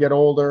stronger and get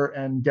older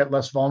and get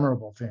less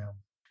vulnerable to him.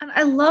 And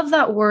I love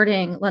that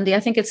wording, Lundy. I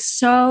think it's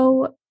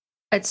so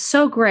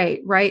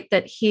great, right?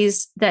 That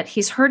he's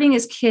hurting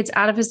his kids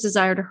out of his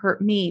desire to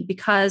hurt me,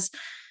 because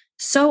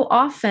so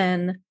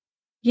often,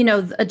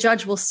 a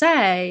judge will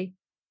say,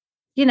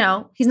 he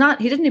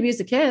didn't abuse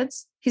the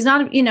kids. He's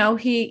not,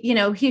 he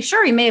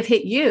may have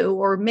hit you,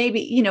 or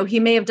maybe, he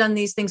may have done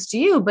these things to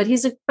you, but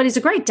he's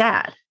a great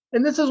dad.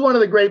 And this is one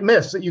of the great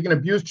myths, that you can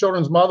abuse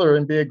children's mother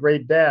and be a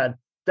great dad.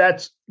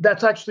 That's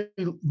actually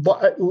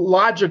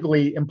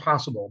logically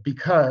impossible,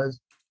 because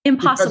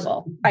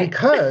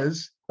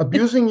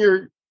abusing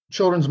your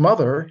children's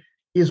mother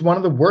is one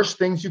of the worst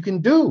things you can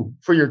do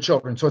for your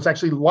children. So it's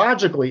actually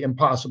logically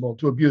impossible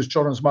to abuse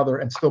children's mother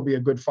and still be a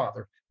good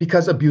father,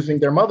 because abusing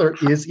their mother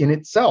is in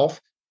itself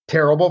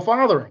terrible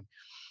fathering.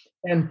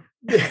 And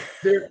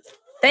there's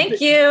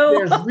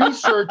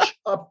research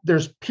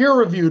there's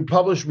peer-reviewed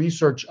published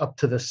research up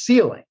to the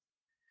ceiling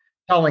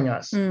telling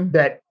us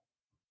that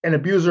an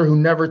abuser who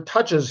never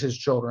touches his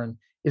children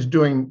is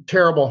doing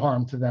terrible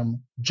harm to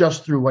them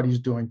just through what he's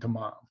doing to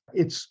mom.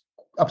 It's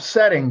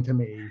upsetting to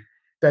me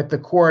that the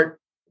court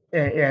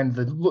and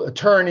the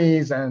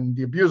attorneys and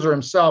the abuser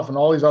himself and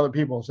all these other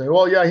people say,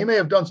 well, yeah, he may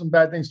have done some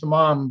bad things to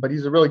mom, but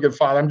he's a really good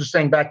father. I'm just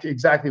saying back to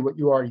exactly what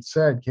you already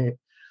said, Kate.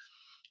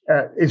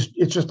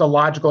 It's just a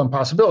logical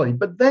impossibility.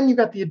 But then you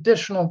got the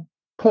additional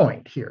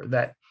point here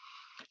that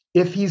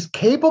if he's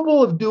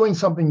capable of doing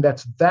something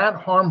that's that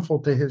harmful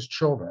to his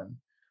children,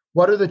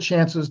 what are the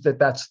chances that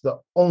that's the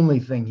only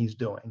thing he's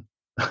doing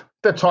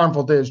that's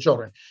harmful to his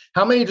children?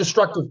 How many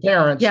destructive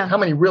parents, how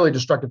many really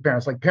destructive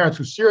parents, like parents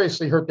who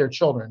seriously hurt their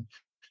children,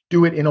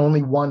 do it in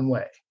only one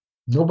way?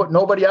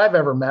 Nobody I've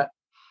ever met.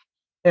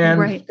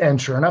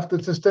 And sure enough,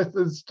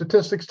 the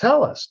statistics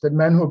tell us that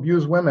men who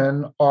abuse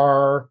women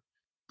are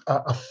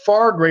a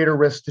far greater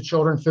risk to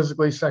children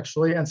physically,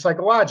 sexually, and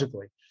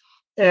psychologically,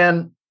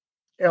 and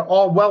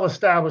all well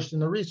established in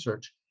the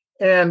research.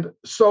 And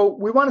so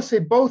we want to say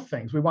both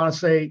things. We want to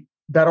say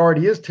that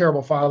already is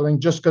terrible fathering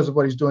just because of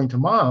what he's doing to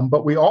mom,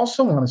 but we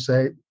also want to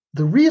say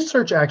the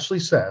research actually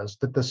says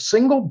that the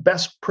single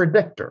best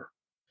predictor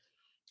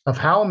of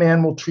how a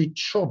man will treat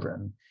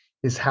children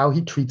is how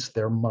he treats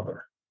their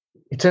mother.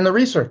 It's in the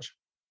research.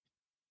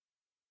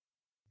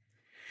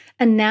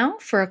 And now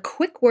for a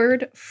quick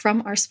word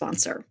from our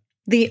sponsor,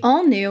 the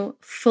all-new,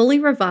 fully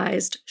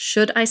revised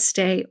Should I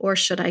Stay or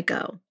Should I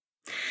Go?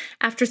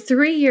 After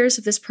 3 years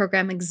of this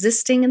program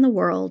existing in the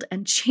world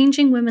and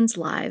changing women's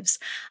lives,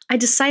 I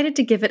decided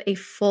to give it a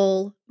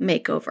full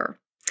makeover.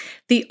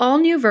 The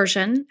all-new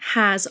version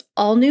has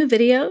all new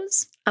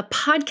videos, a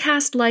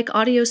podcast-like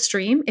audio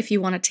stream if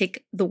you want to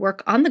take the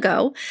work on the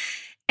go,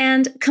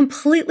 and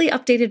completely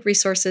updated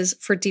resources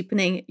for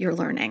deepening your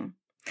learning.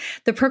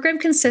 The program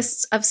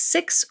consists of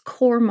 6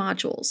 core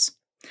modules,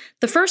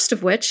 the first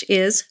of which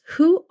is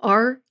Who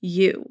Are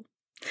You?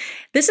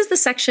 This is the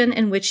section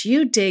in which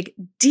you dig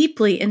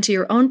deeply into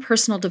your own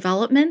personal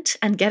development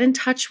and get in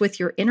touch with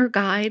your inner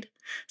guide,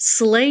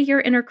 slay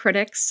your inner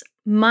critics,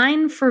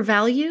 mine for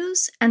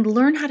values, and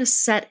learn how to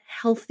set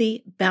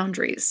healthy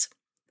boundaries.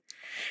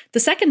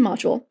 The second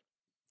module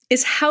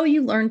is How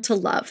You Learn to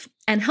Love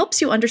and helps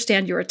you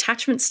understand your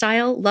attachment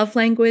style, love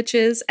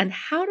languages, and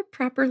how to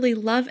properly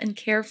love and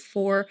care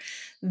for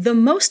the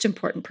most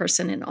important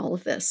person in all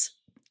of this,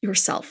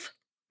 yourself.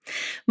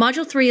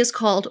 Module 3 is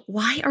called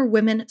Why Are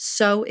Women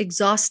So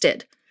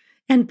Exhausted?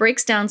 And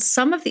breaks down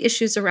some of the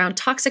issues around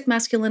toxic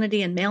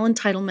masculinity and male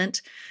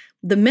entitlement,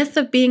 the myth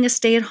of being a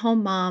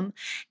stay-at-home mom,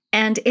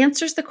 and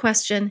answers the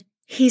question,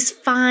 he's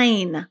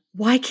fine.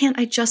 Why can't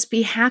I just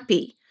be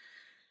happy?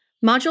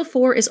 Module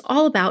 4 is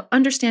all about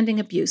understanding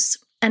abuse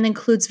and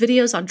includes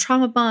videos on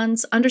trauma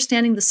bonds,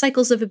 understanding the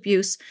cycles of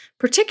abuse,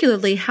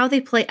 particularly how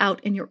they play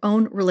out in your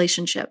own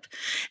relationship,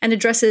 and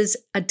addresses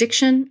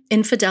addiction,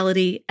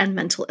 infidelity, and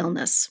mental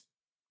illness.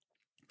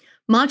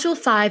 Module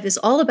 5 is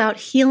all about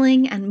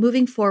healing and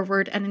moving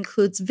forward and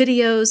includes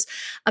videos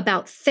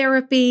about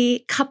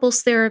therapy,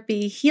 couples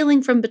therapy,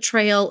 healing from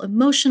betrayal,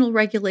 emotional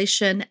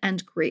regulation,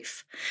 and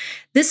grief.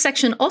 This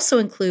section also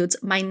includes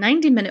my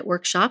 90-minute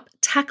workshop,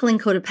 Tackling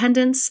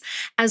Codependence,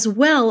 as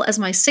well as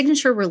my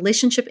signature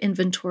relationship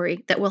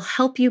inventory that will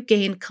help you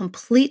gain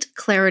complete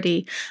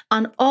clarity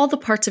on all the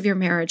parts of your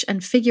marriage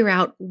and figure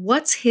out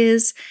what's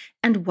his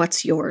and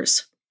what's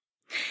yours.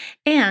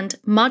 And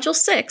Module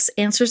 6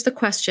 answers the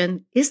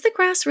question, is the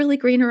grass really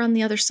greener on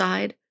the other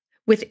side?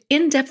 With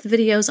in-depth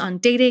videos on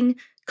dating,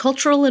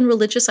 cultural and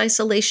religious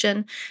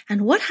isolation,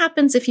 and what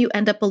happens if you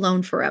end up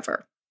alone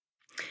forever.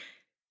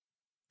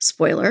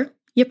 Spoiler,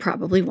 you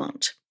probably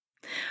won't.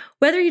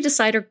 Whether you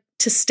decide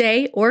to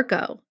stay or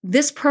go,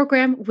 this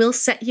program will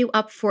set you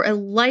up for a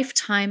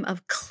lifetime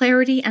of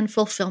clarity and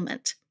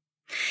fulfillment.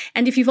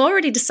 And if you've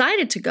already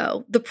decided to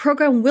go, the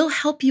program will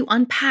help you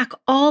unpack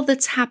all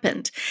that's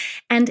happened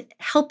and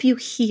help you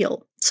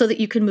heal so that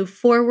you can move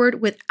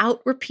forward without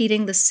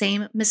repeating the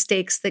same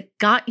mistakes that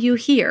got you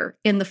here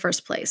in the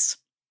first place.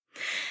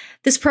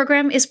 This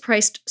program is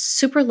priced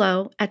super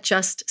low at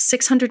just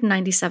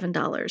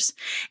 $697.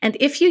 And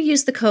if you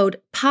use the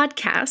code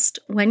PODCAST,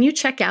 when you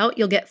check out,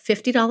 you'll get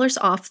 $50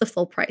 off the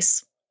full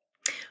price.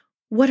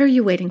 What are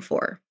you waiting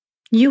for?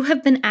 You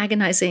have been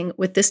agonizing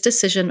with this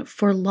decision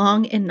for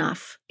long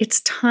enough.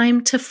 It's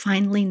time to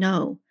finally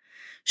know.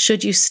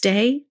 Should you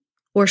stay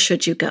or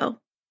should you go?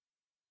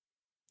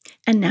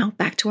 And now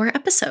back to our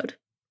episode.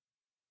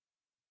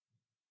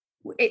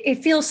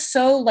 It feels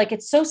so like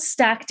it's so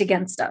stacked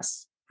against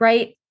us,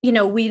 right? You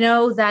know, we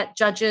know that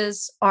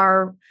judges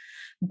are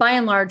by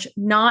and large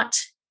not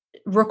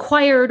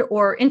required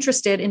or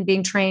interested in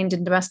being trained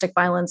in domestic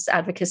violence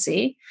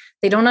advocacy.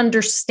 They don't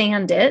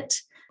understand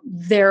it.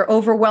 They're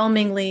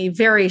overwhelmingly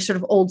very sort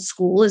of old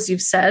school, as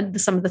you've said.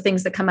 Some of the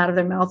things that come out of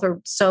their mouth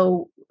are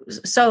so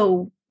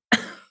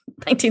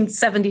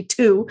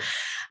 1972.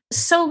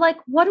 So like,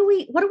 what do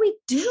we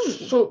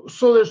do?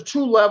 So there's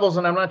 2 levels,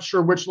 and I'm not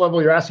sure which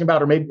level you're asking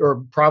about,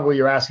 or probably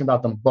you're asking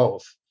about them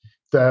both.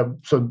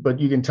 But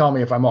you can tell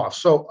me if I'm off.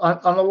 So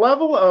on the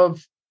level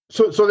of,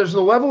 so there's the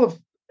level of,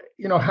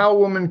 you know, how a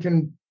woman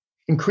can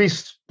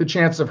increase the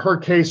chance of her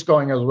case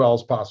going as well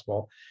as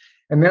possible.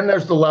 And then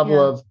there's the level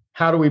of,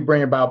 how do we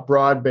bring about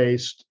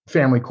broad-based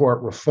family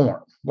court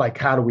reform? Like,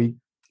 how do we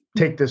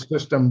take this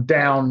system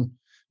down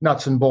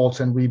nuts and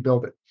bolts and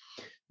rebuild it?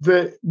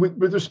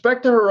 With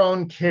respect to her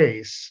own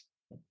case,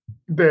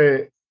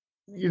 there's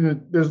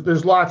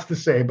lots to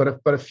say, but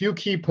a few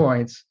key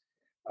points.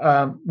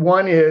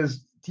 One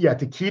is,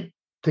 to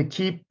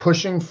keep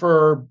pushing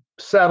for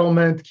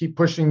settlement, keep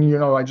pushing. You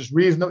know, I'm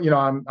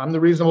the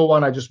reasonable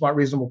one. I just want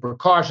reasonable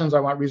precautions. I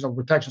want reasonable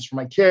protections for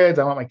my kids.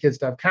 I want my kids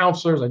to have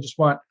counselors. I just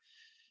want.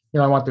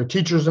 I want their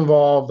teachers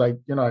involved. I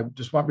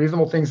just want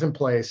reasonable things in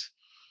place,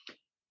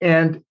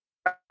 and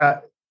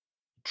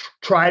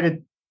try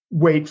to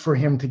wait for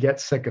him to get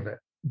sick of it,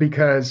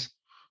 because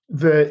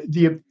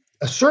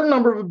a certain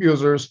number of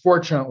abusers,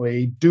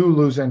 fortunately, do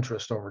lose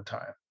interest over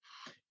time.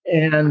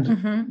 And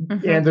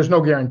and there's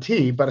no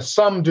guarantee, but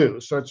some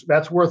do. So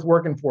that's worth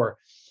working for.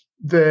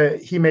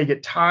 He may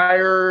get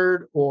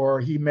tired, or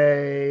he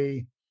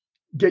may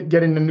get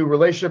in a new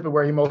relationship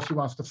where he mostly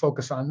wants to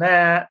focus on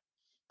that.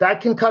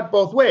 That can cut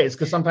both ways,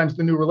 because sometimes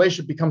the new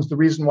relationship becomes the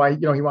reason why,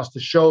 he wants to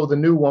show the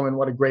new woman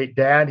what a great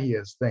dad he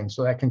is thing.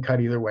 So that can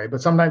cut either way.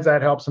 But sometimes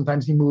that helps.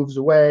 Sometimes he moves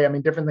away. I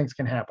mean, different things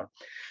can happen.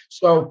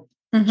 So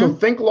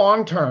think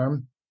long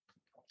term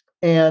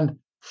and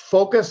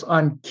focus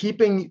on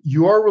keeping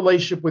your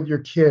relationship with your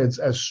kids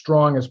as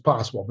strong as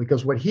possible,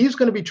 because what he's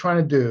going to be trying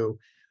to do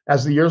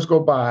as the years go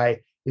by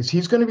is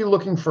he's going to be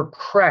looking for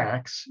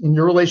cracks in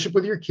your relationship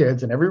with your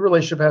kids, and every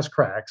relationship has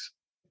cracks.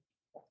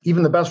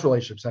 Even the best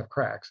relationships have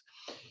cracks.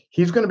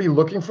 He's going to be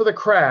looking for the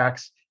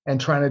cracks and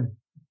trying to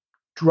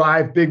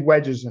drive big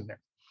wedges in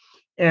there.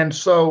 And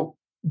so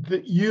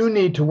you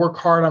need to work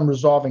hard on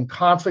resolving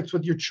conflicts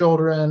with your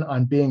children,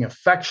 on being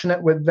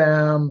affectionate with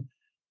them,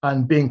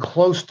 on being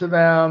close to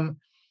them,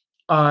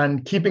 on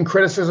keeping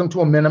criticism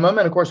to a minimum.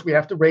 And of course, we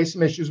have to raise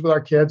some issues with our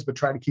kids, but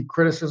try to keep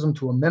criticism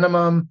to a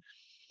minimum.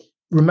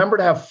 Remember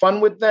to have fun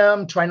with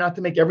them. Try not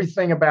to make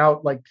everything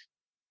about like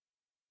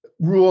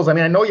rules. I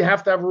mean, I know you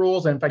have to have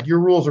rules. And in fact, your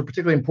rules are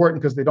particularly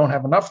important because they don't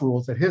have enough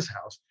rules at his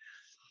house.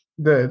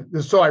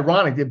 It's so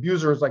ironic. The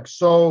abuser is like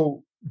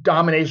so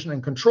domination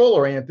and control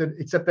oriented,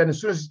 except that as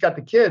soon as he's got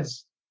the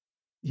kids,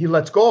 he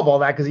lets go of all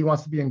that because he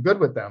wants to be in good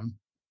with them.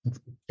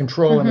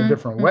 Control in a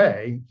different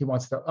way. He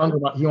wants to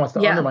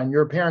undermine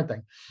your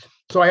parenting.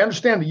 So I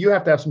understand that you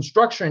have to have some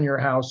structure in your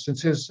house,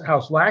 since his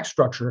house lacks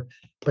structure,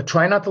 but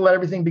try not to let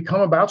everything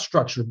become about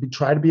structure.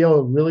 Try to be able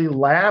to really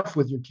laugh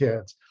with your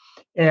kids,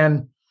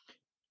 and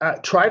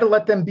try to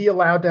let them be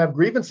allowed to have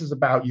grievances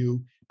about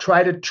you.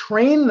 Try to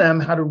train them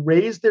how to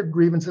raise their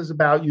grievances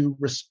about you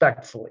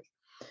respectfully.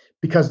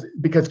 Because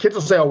kids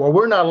will say, oh, well,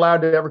 we're not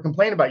allowed to ever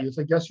complain about you. It's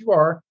like, yes, you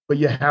are, but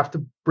you have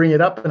to bring it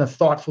up in a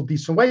thoughtful,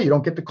 decent way. You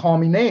don't get to call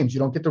me names.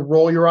 You don't get to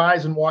roll your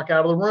eyes and walk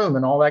out of the room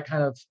and all that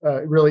kind of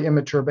really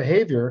immature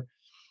behavior.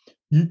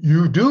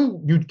 You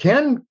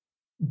can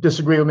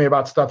disagree with me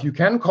about stuff. You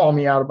can call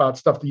me out about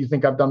stuff that you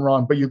think I've done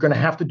wrong, but you're going to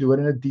have to do it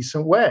in a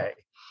decent way.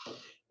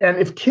 And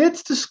if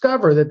kids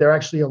discover that they're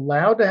actually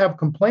allowed to have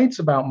complaints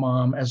about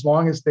mom as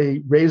long as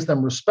they raise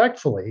them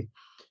respectfully,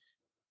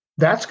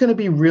 that's going to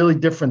be really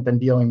different than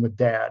dealing with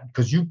dad,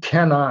 because you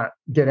cannot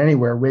get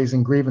anywhere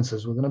raising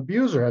grievances with an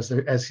abuser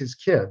as his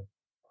kid.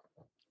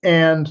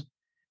 And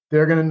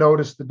they're going to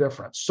notice the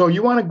difference. So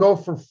you want to go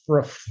for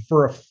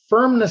a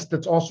firmness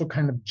that's also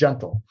kind of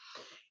gentle,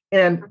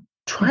 and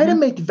try to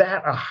make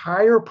that a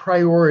higher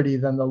priority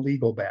than the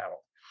legal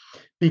battle,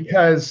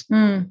 because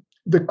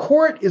the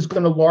court is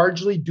going to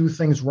largely do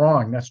things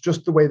wrong. That's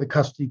just the way the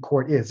custody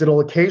court is. It'll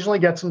occasionally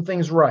get some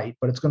things right,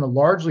 but it's going to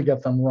largely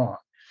get them wrong.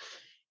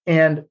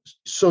 And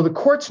so the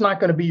court's not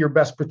going to be your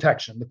best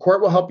protection. The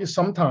court will help you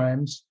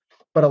sometimes,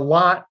 but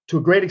to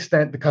a great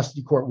extent, the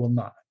custody court will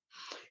not.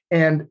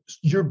 And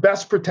your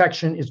best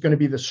protection is going to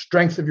be the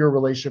strength of your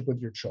relationship with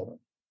your children.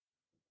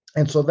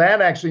 And so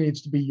that actually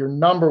needs to be your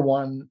number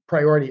one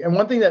priority. And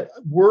one thing that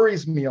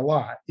worries me a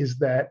lot is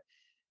that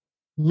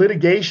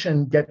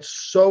litigation gets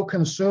so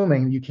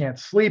consuming. You can't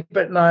sleep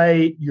at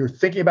night. You're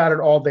thinking about it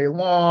all day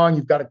long.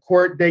 You've got a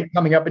court date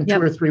coming up in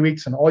 2 or 3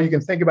 weeks, and all you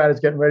can think about is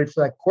getting ready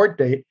for that court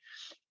date.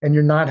 And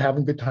you're not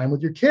having a good time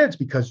with your kids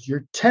because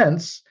you're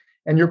tense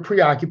and you're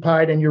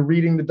preoccupied and you're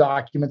reading the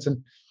documents.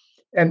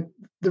 And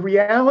the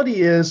reality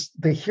is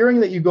the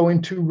hearing that you go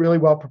into really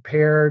well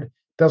prepared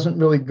doesn't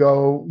really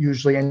go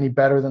usually any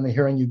better than the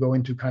hearing you go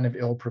into kind of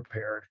ill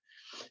prepared.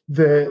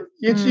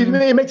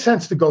 It makes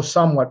sense to go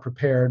somewhat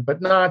prepared,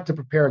 but not to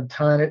prepare a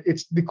ton.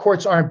 The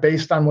courts aren't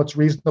based on what's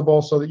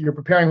reasonable, so that you're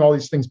preparing all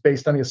these things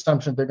based on the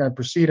assumption that they're going to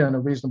proceed in a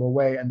reasonable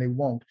way, and they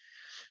won't.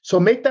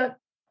 So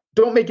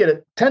don't make it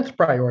a 10th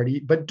priority,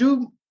 but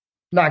do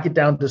knock it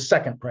down to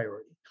second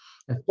priority.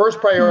 And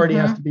first priority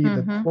has to be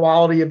the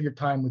quality of your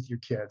time with your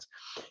kids.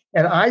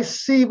 And I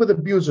see with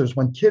abusers,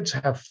 when kids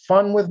have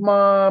fun with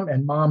mom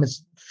and mom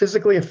is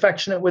physically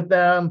affectionate with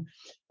them,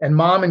 and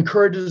mom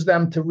encourages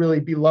them to really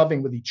be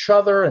loving with each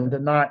other and to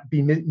not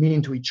be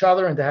mean to each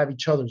other and to have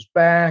each other's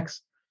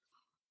backs.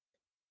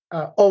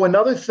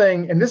 Another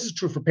thing, and this is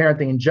true for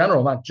parenting in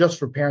general, not just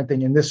for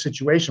parenting in this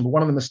situation, but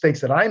one of the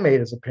mistakes that I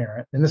made as a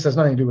parent, and this has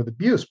nothing to do with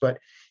abuse, but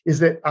is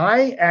that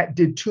I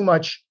did too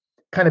much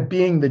kind of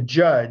being the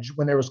judge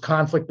when there was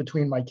conflict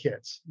between my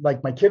kids.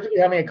 Like my kids would be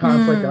having a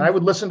conflict, and I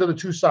would listen to the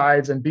two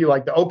sides and be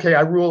like, okay,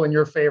 I rule in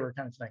your favor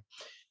kind of thing.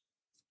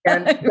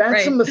 And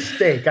that's a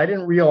mistake. I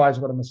didn't realize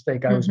what a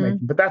mistake I was making,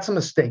 but that's a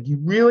mistake. You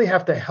really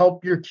have to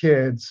help your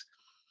kids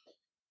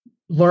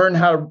learn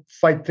how to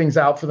fight things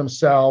out for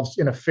themselves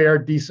in a fair,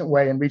 decent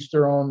way and reach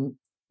their own.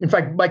 In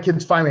fact, my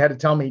kids finally had to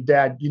tell me,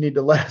 Dad, you need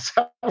to let us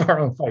have our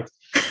own fights.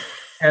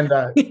 And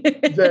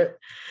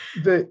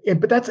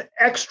but that's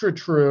extra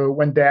true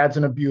when dad's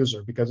an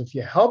abuser, because if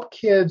you help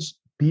kids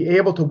be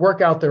able to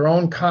work out their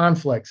own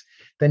conflicts,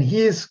 then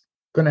he's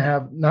going to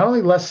have not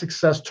only less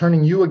success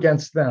turning you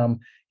against them,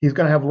 He's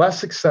going to have less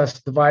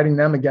success dividing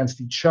them against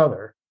each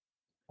other.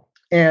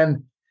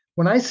 And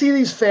when I see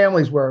these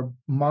families where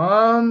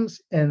mom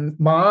and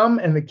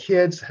the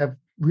kids have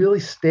really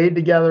stayed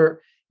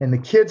together, and the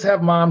kids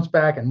have mom's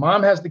back, and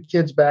mom has the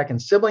kids back,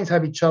 and siblings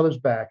have each other's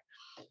back,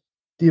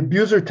 the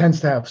abuser tends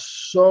to have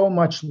so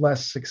much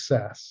less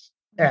success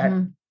at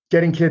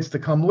getting kids to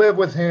come live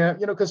with him,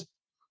 because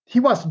he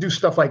wants to do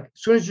stuff like, as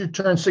soon as you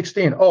turn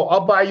 16, oh,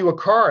 I'll buy you a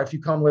car if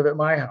you come live at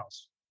my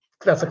house.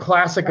 That's a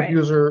classic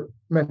abuser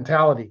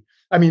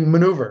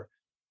maneuver.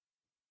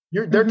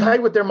 They're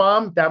tight with their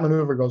mom. That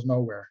maneuver goes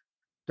nowhere.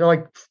 They're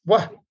like,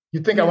 what? You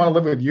think I want to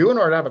live with you in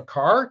order to have a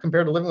car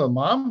compared to living with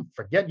mom?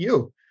 Forget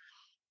you.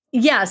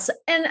 Yes.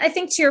 And I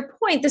think to your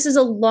point, this is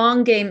a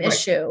long game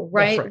issue,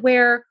 right?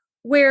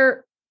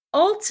 Where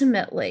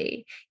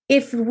ultimately,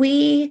 if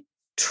we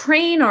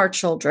train our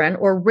children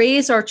or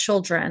raise our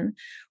children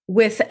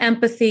with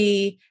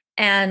empathy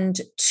and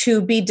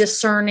to be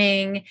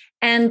discerning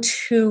and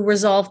to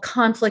resolve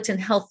conflict in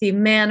healthy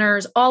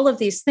manners, all of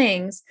these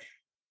things,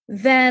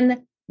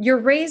 then you're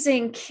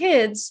raising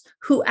kids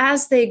who,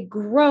 as they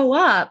grow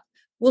up,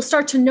 will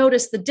start to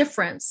notice the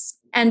difference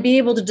and be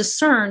able to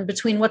discern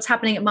between what's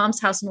happening at mom's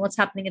house and what's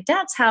happening at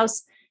dad's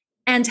house,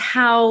 and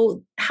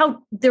how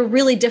they're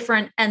really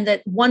different, and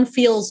that one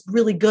feels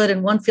really good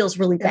and one feels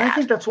really bad. And I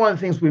think that's one of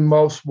the things we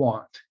most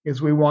want,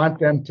 is we want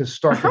them to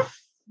start to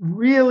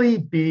really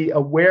be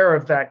aware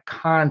of that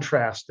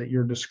contrast that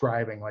you're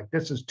describing. Like,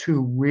 this is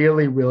two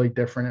really, really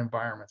different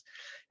environments.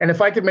 And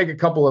if I could make a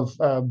couple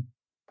of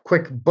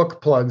quick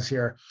book plugs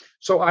here.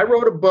 So I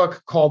wrote a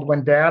book called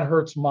When Dad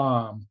Hurts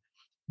Mom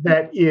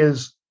that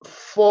is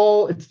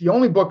full. It's the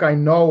only book I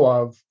know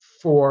of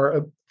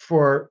for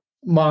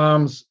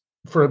moms,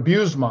 for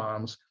abused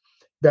moms,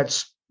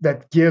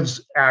 that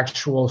gives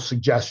actual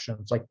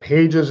suggestions, like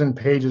pages and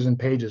pages and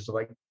pages of,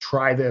 like,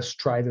 try this.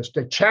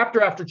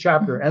 Chapter after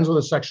chapter ends with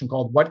a section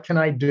called What Can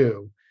I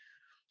Do?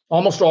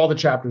 Almost all the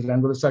chapters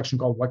end with a section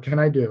called What Can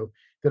I Do?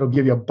 That'll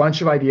give you a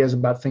bunch of ideas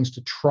about things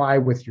to try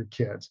with your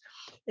kids.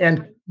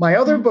 And my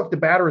other book, The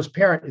Batterer's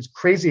Parent, is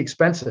crazy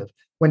expensive.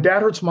 When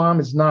Dad Hurts Mom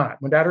is not.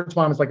 When Dad Hurts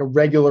Mom is like a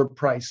regular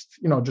priced,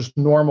 just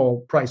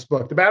normal price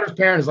book. The Batterer's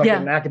Parent is like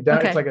an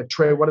academic, it's like a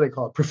trade, what do they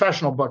call it?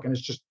 Professional book. And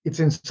it's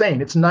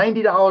insane. It's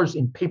 $90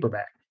 in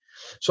paperback.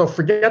 So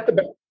forget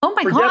the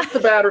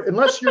Batterer,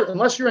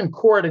 unless you're in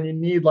court and you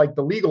need, like,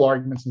 the legal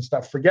arguments and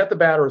stuff, forget The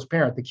Batterer's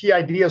Parent. The key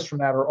ideas from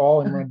that are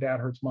all in When Dad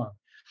Hurts Mom.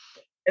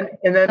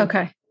 And then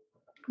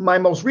my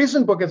most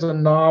recent book is a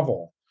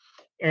novel.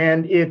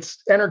 And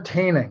it's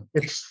entertaining.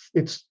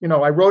 It's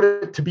I wrote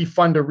it to be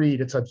fun to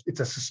read. It's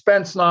a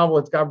suspense novel.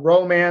 It's got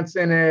romance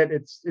in it.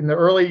 It's in the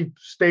early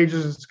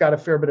stages. It's got a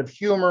fair bit of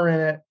humor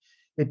in it.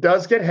 It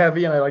does get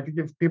heavy, and I like to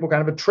give people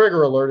kind of a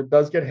trigger alert. It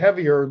does get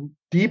heavier,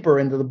 deeper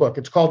into the book.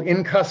 It's called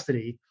In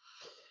Custody,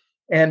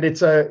 and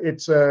it's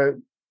a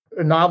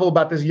novel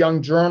about this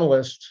young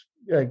journalist,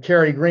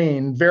 Carrie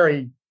Green,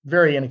 very,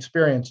 very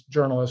inexperienced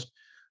journalist,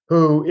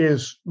 who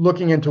is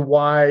looking into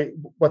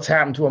what's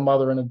happened to a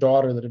mother and a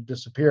daughter that have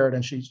disappeared.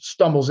 And she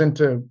stumbles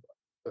into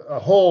a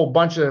whole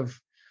bunch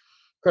of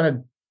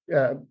kind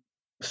of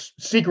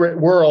secret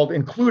world,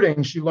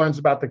 including she learns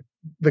about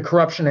the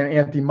corruption and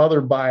anti-mother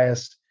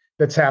bias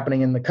that's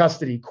happening in the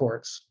custody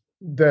courts,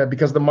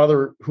 because the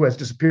mother who has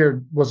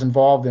disappeared was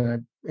involved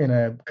in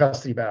a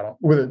custody battle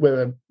with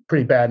a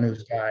pretty bad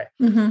news guy.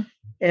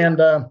 And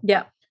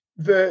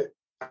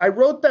I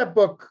wrote that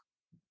book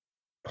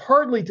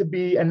partly to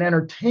be an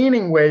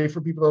entertaining way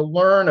for people to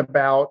learn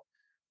about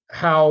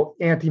how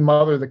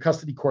anti-mother the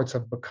custody courts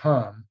have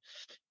become.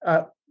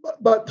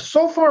 But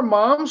so far,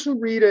 moms who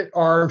read it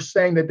are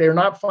saying that they're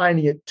not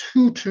finding it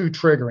too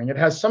triggering. It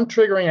has some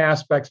triggering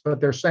aspects,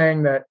 but they're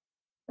saying that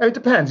it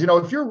depends.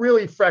 If you're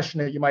really fresh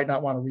in it, you might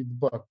not want to read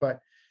the book. But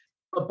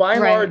by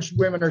and large,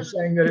 women are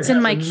saying that it has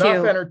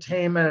enough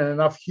entertainment and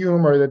enough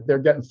humor that they're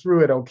getting through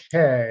it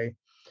okay.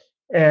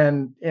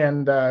 And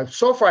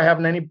so far, I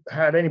haven't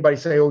had anybody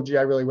say, "Oh, gee,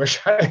 I really wish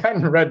I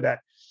hadn't read that."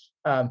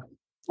 But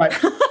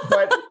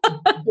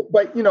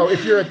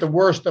if you're at the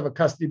worst of a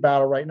custody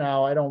battle right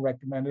now, I don't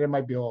recommend it.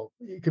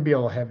 It could be a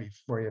little heavy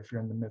for you if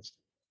you're in the midst.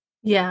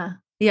 Yeah,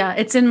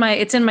 it's in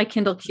my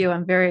Kindle queue.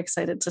 I'm very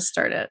excited to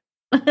start it.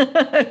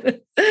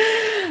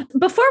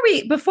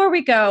 Before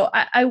we go,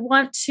 I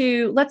want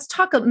to let's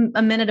talk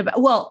a minute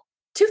about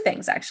two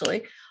things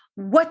actually.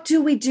 What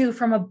do we do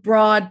from a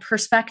broad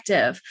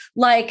perspective?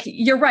 Like,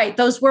 you're right.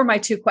 Those were my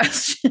two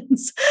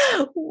questions.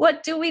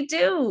 What do we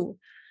do?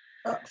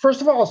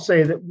 First of all, I'll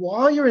say that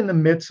while you're in the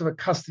midst of a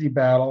custody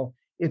battle,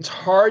 it's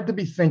hard to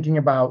be thinking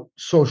about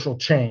social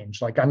change.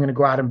 Like, I'm going to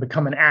go out and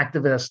become an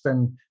activist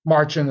and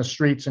march in the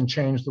streets and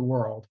change the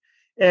world.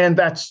 And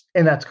that's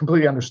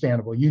completely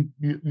understandable.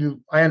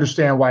 I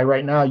understand why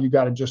right now you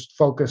got to just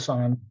focus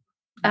on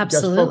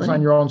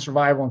your own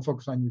survival and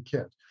focus on your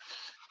kids.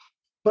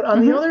 But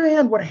on the other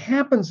hand, what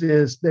happens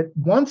is that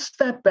once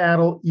that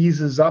battle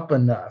eases up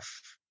enough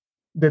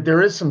that there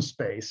is some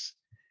space,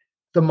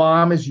 the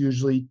mom is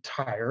usually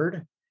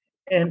tired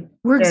and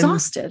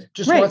exhausted.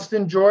 Just wants to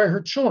enjoy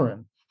her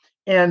children.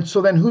 And so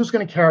then who's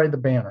going to carry the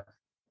banner?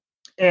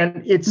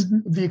 And it's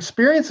the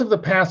experience of the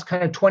past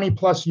kind of 20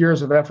 plus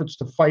years of efforts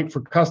to fight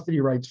for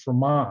custody rights for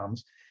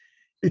moms.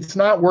 It's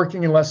not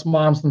working unless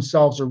moms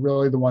themselves are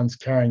really the ones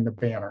carrying the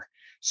banner.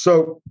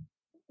 So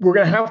we're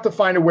going to have to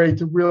find a way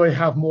to really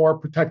have more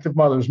protective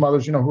mothers,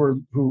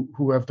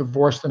 who have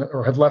divorced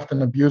or have left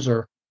an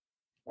abuser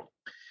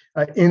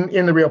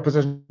in the real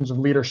positions of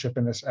leadership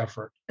in this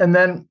effort. And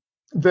then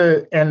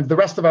the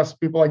rest of us,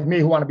 people like me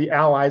who want to be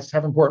allies,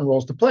 have important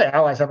roles to play.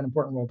 Allies have an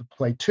important role to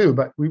play too,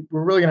 but we're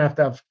really going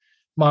to have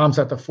moms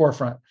at the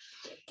forefront.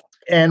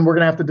 And we're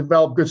going to have to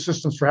develop good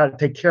systems for how to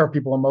take care of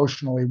people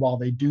emotionally while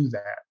they do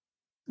that.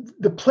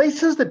 The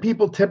places that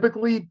people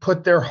typically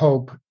put their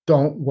hope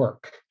don't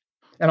work.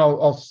 And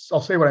I'll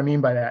say what I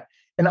mean by that.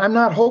 And I'm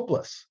not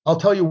hopeless. I'll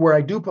tell you where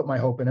I do put my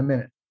hope in a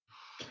minute.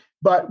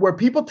 But where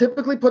people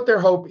typically put their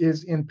hope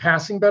is in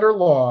passing better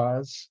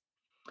laws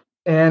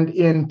and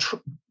in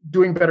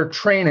doing better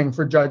training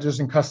for judges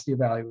and custody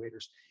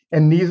evaluators.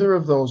 And neither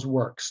of those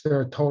works.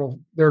 They're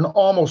an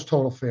almost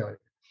total failure.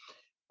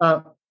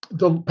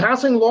 The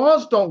passing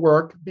laws don't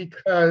work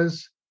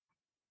because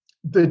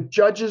the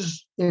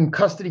judges in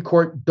custody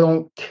court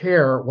don't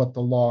care what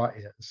the law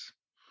is.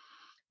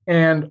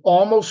 And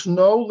almost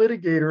no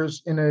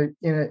litigators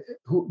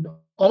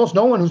almost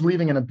no one who's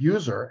leaving an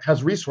abuser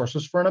has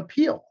resources for an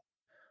appeal.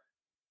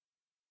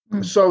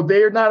 So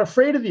they're not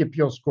afraid of the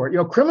appeals court.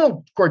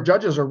 Criminal court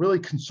judges are really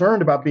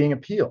concerned about being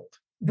appealed.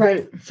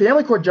 Right.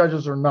 Family court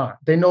judges are not.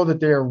 They know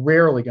that they're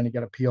rarely going to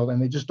get appealed, and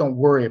they just don't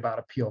worry about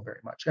appeal very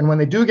much. And when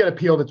they do get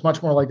appealed, it's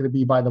much more likely to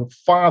be by the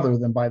father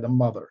than by the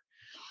mother.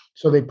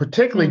 So they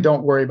particularly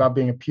don't worry about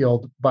being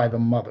appealed by the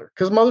mother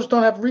because mothers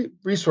don't have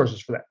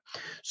resources for that.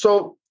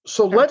 So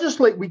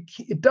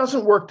it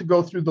doesn't work to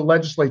go through the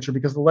legislature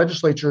because the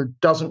legislature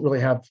doesn't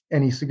really have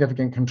any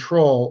significant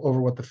control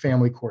over what the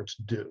family courts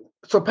do.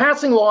 So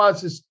passing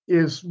laws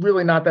is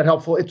really not that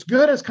helpful. It's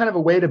good as kind of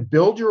a way to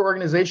build your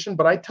organization,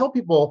 but I tell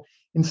people,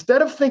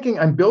 instead of thinking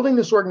I'm building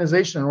this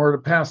organization in order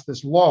to pass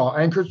this law,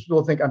 I encourage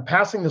people to think I'm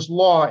passing this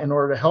law in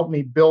order to help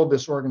me build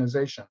this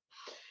organization.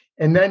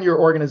 And then your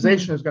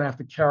organization is going to have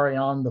to carry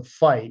on the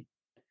fight,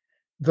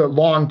 the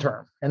long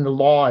term. And the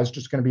law is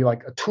just going to be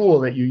like a tool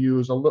that you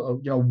use,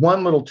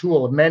 one little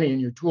tool of many in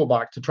your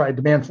toolbox to try to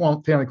demand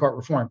family court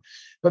reform.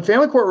 But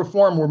family court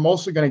reform, we're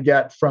mostly going to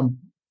get from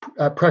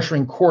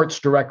pressuring courts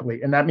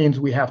directly. And that means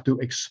we have to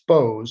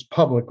expose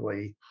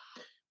publicly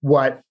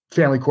what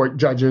family court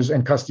judges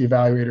and custody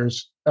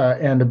evaluators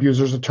and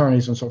abusers'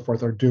 attorneys and so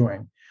forth are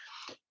doing.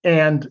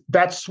 And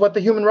that's what the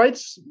human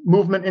rights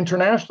movement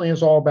internationally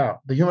is all about.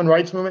 The human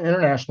rights movement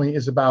internationally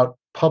is about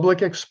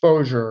public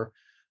exposure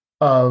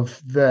of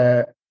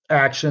the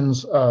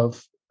actions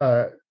of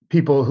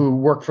people who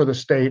work for the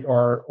state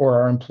or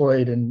are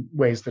employed in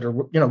ways that are,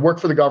 work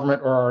for the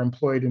government or are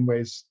employed in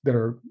ways that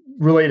are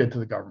related to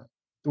the government,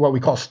 what we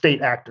call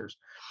state actors.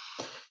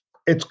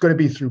 It's going to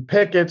be through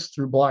pickets,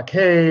 through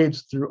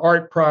blockades, through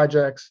art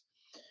projects,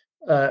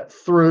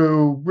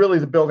 through really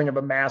the building of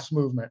a mass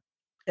movement.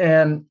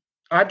 And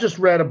I've just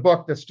read a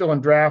book that's still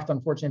in draft,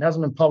 unfortunately, it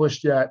hasn't been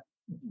published yet,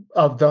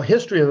 of the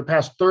history of the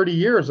past 30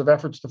 years of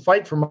efforts to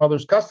fight for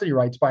mothers' custody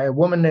rights by a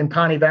woman named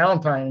Connie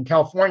Valentine in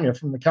California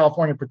from the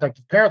California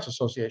Protective Parents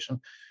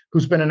Association,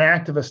 who's been an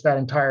activist that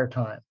entire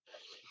time.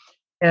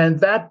 And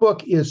that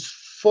book is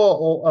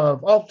full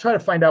of, I'll try to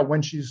find out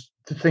when she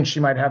thinks she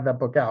might have that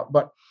book out.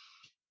 But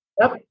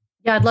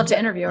yeah, I'd love to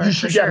interview her. You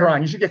should get her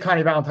on. You should get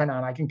Connie Valentine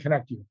on. I can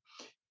connect you.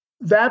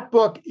 That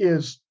book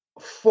is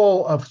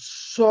full of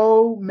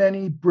so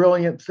many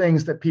brilliant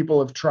things that people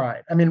have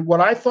tried. I mean, what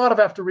I thought of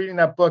after reading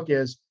that book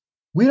is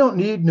we don't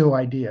need new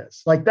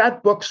ideas. Like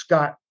that book's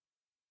got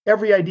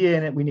every idea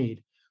in it we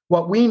need.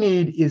 What we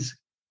need is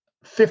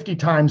 50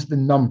 times the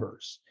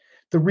numbers.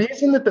 The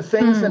reason that the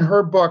things in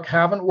her book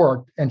haven't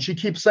worked, and she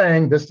keeps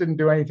saying, this didn't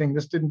do anything,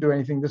 this didn't do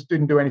anything, this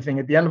didn't do anything.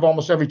 At the end of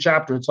almost every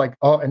chapter, it's like,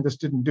 oh, and this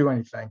didn't do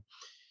anything.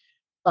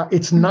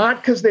 It's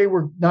not because they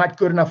were not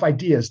good enough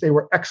ideas. They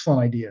were excellent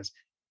ideas.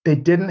 They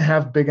didn't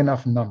have big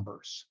enough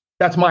numbers.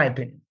 That's my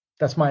opinion.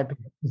 That's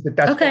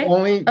the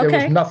only, there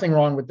was nothing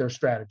wrong with their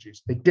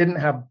strategies. They didn't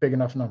have big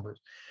enough numbers.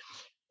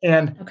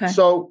 And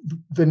so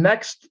the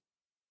next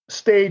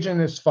stage in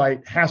this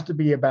fight has to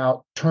be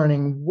about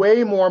turning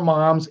way more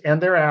moms and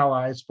their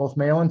allies, both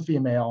male and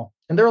female.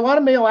 And there are a lot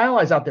of male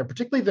allies out there,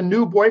 particularly the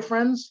new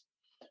boyfriends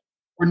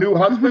or new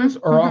husbands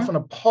are often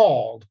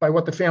appalled by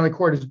what the family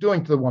court is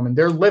doing to the woman.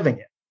 They're living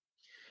it.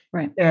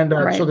 Right. And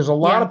so there's a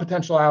lot of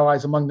potential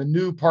allies among the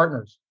new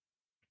partners.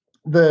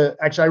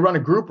 Actually, I run a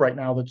group right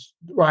now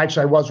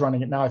I was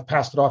running it. Now I've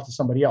passed it off to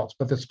somebody else,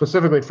 but that's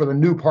specifically for the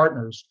new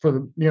partners, for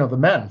the, the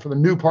men, for the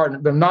new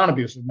partner, the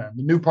non-abusive men,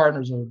 the new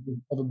partners of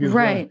abusive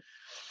women.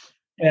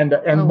 And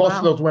most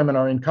of those women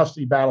are in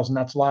custody battles. And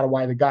that's a lot of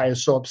why the guy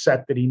is so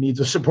upset that he needs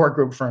a support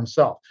group for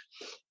himself.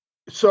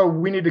 So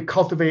we need to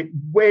cultivate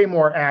way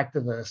more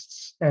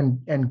activists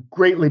and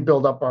greatly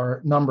build up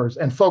our numbers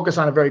and focus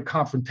on a very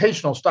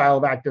confrontational style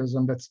of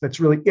activism that's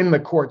really in the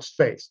court's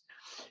face.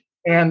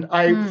 And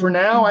I'm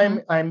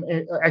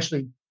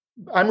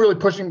really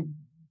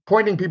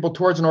pointing people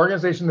towards an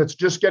organization that's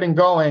just getting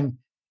going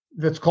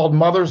that's called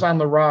Mothers on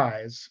the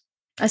Rise.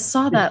 I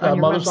saw that on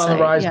your website.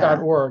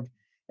 mothersontherise.org.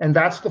 And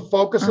that's the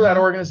focus of that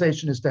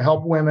organization, is to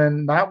help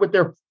women, not with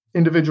their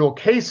individual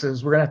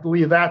cases. We're going to have to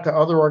leave that to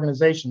other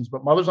organizations.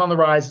 But Mothers on the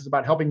Rise is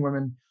about helping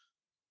women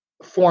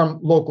form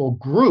local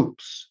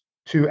groups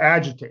to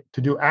agitate,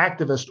 to do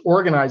activist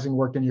organizing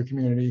work in your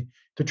community,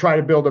 to try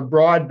to build a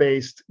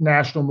broad-based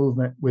national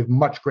movement with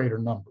much greater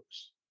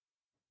numbers.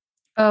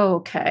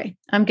 Okay.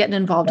 I'm getting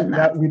involved in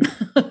that. We'd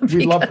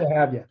love to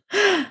have you.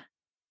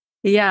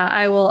 Yeah,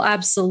 I will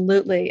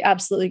absolutely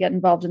get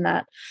involved in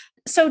that.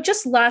 So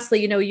just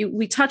lastly,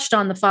 we touched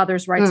on the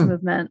fathers' rights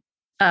movement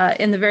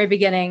in the very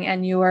beginning,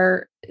 and you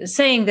were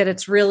saying that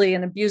it's really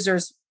an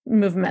abusers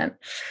movement.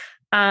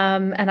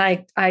 And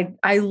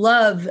I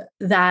love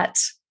that,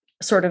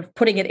 sort of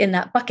putting it in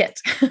that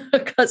bucket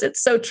because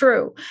it's so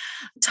true.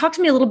 Talk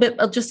to me a little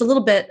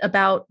bit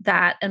about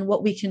that and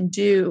what we can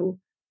do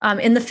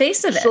in the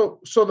face of it.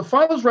 So the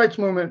fathers' rights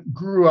movement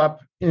grew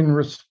up in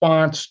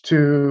response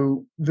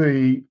to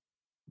the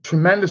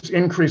tremendous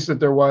increase that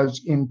there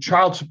was in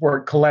child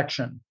support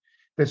collection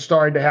that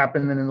started to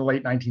happen in the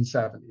late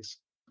 1970s.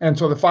 And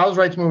so the fathers'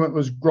 rights movement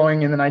was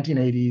growing in the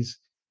 1980s,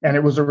 and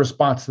it was a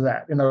response to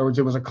that. In other words,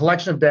 it was a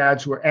collection of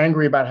dads who were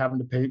angry about having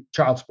to pay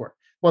child support.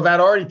 Well,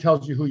 that already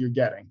tells you who you're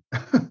getting.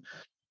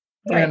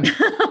 and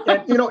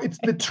it's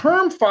the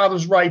term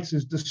fathers' rights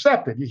is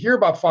deceptive. You hear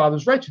about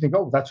fathers' rights, you think,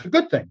 oh, that's a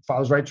good thing.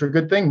 Fathers' rights are a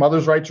good thing.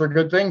 Mothers' rights are a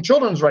good thing.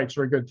 Children's rights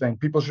are a good thing.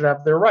 People should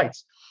have their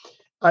rights.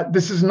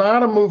 This is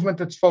not a movement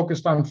that's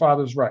focused on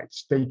fathers'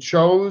 rights. They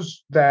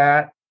chose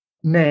that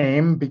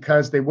name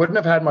because they wouldn't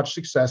have had much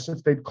success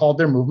if they'd called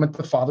their movement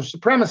the Father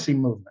Supremacy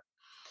Movement.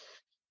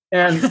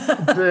 And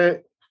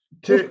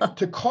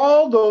to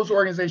call those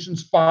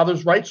organizations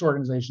fathers' rights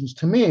organizations,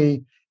 to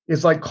me,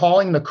 is like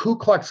calling the Ku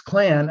Klux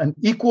Klan an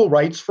equal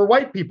rights for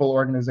white people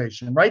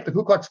organization, right? The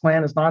Ku Klux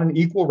Klan is not an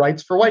equal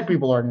rights for white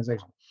people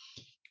organization.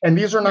 And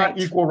these are not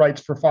equal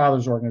rights for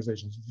fathers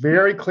organizations.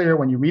 Very clear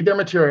when you read their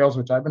materials,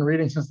 which I've been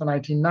reading since the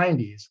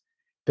 1990s,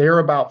 they're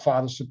about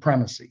father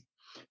supremacy.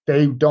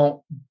 They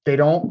don't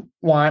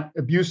want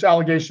abuse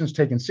allegations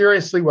taken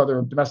seriously, whether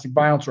of domestic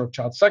violence or of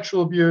child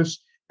sexual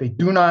abuse. They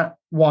do not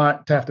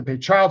want to have to pay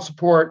child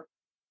support.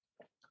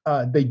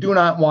 They do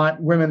not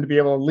want women to be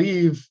able to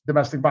leave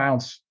domestic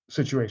violence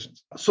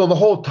situations. So the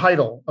whole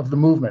title of the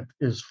movement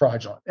is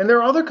fraudulent. And there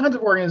are other kinds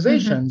of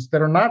organizations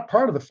that are not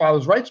part of the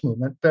fathers' rights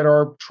movement that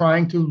are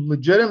trying to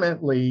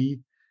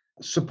legitimately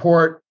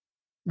support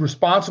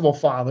responsible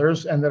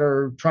fathers and that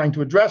are trying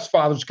to address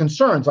fathers'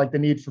 concerns, like the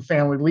need for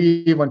family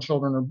leave when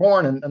children are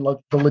born and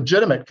the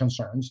legitimate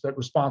concerns that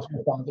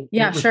responsible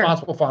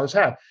fathers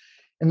have.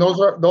 And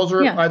those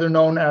are either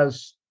known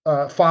as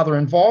father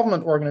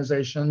involvement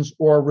organizations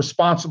or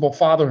responsible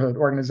fatherhood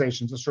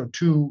organizations. There's sort of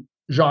two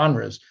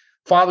genres.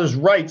 Fathers'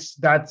 rights,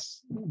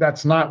 that's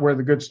not where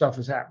the good stuff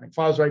is happening.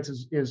 Fathers'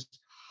 rights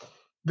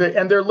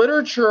and their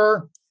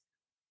literature,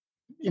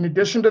 in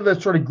addition to the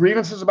sort of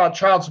grievances about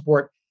child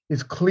support,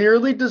 is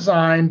clearly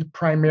designed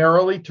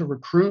primarily to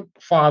recruit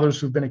fathers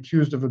who've been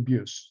accused of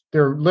abuse.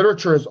 Their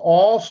literature is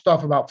all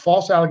stuff about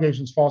false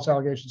allegations.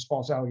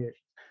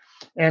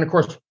 And of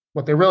course,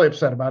 what they're really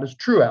upset about is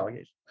true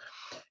allegations.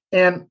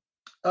 And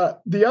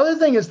the other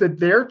thing is that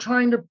they're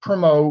trying to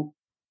promote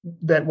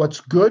that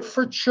what's good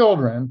for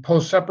children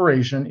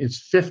post-separation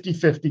is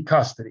 50-50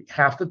 custody,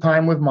 half the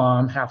time with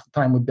mom, half the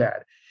time with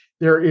dad.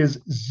 There is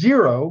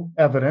zero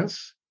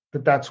evidence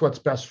that that's what's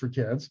best for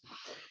kids.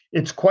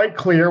 It's quite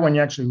clear when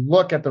you actually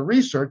look at the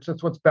research,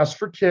 that's what's best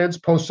for kids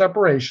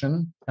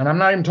post-separation. And I'm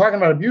not even talking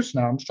about abuse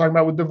now, I'm just talking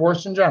about with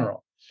divorce in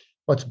general.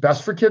 What's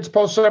best for kids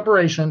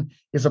post-separation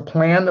is a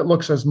plan that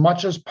looks as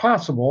much as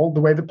possible the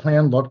way the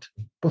plan looked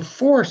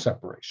before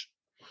separation.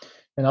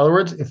 In other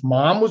words, if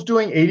mom was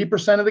doing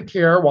 80% of the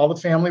care while the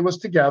family was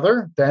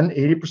together, then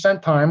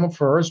 80% time of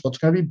her is what's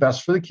going to be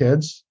best for the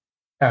kids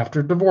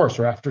after divorce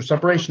or after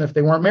separation if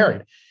they weren't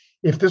married.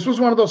 If this was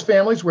one of those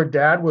families where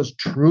dad was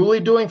truly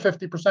doing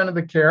 50% of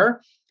the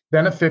care,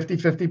 then a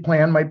 50-50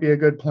 plan might be a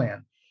good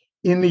plan.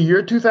 In the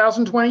year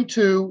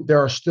 2022, there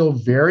are still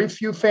very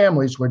few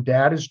families where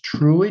dad is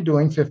truly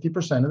doing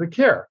 50% of the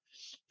care.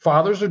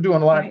 Fathers are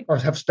doing a lot or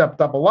have stepped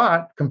up a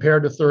lot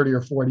compared to 30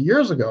 or 40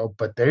 years ago,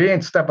 but they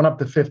ain't stepping up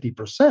to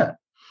 50%.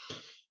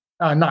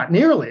 Not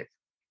nearly.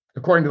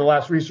 According to the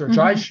last research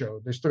I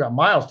showed, they still got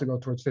miles to go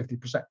towards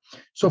 50%.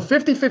 So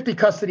 50-50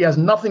 custody has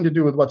nothing to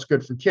do with what's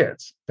good for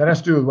kids. That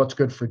has to do with what's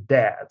good for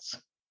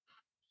dads.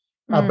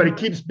 But it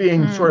keeps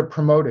being sort of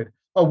promoted.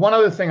 Oh, one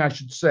other thing I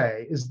should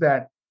say is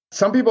that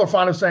some people are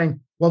fond of saying,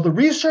 well, the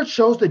research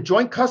shows that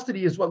joint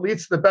custody is what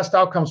leads to the best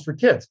outcomes for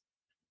kids.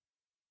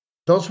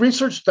 Those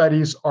research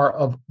studies are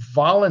of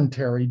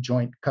voluntary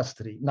joint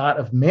custody, not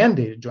of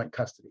mandated joint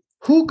custody.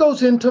 Who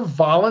goes into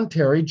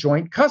voluntary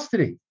joint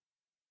custody?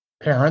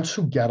 Parents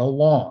who get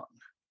along.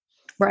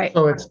 Right.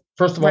 So it's,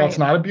 first of all, it's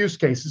not abuse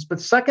cases.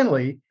 But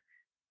secondly,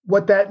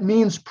 what that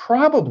means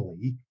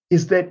probably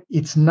is that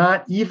it's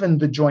not even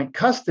the joint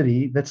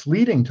custody that's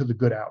leading to the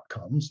good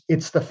outcomes.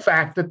 It's the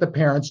fact that the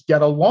parents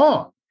get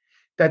along.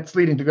 that's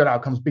leading to good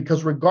outcomes,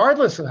 because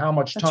regardless of how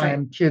much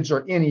time kids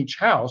are in each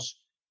house,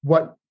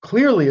 what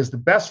clearly is the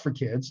best for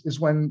kids is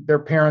when their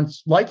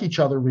parents like each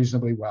other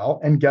reasonably well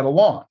and get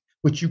along,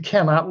 which you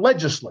cannot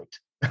legislate.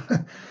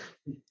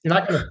 You're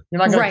not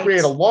going to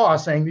create a law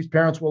saying these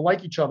parents will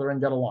like each other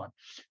and get along.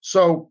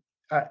 So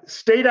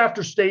state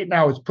after state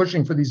now is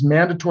pushing for these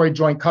mandatory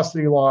joint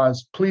custody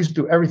laws. Please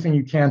do everything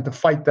you can to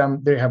fight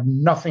them. They have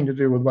nothing to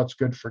do with what's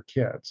good for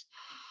kids.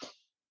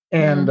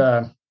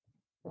 And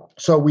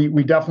so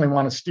we definitely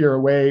want to steer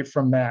away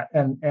from that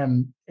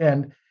and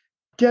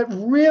get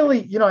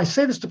really, I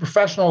say this to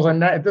professionals,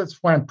 and that's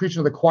why I'm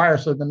preaching to the choir.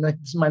 So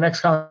my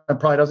next comment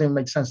probably doesn't even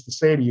make sense to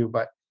say to you,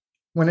 but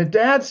when a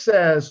dad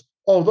says,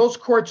 oh, those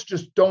courts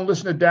just don't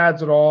listen to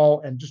dads at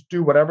all and just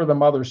do whatever the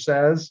mother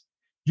says,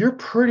 you're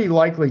pretty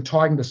likely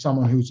talking to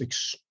someone who's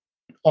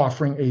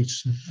offering a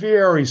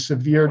very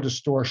severe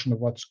distortion of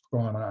what's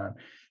going on,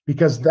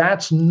 because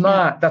that's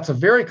a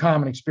very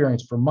common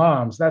experience for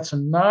moms. That's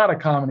not a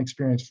common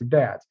experience for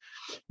dads.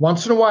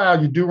 Once in a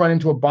while, you do run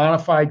into a bona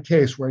fide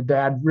case where a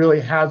dad really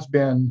has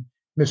been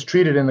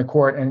mistreated in the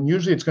court, and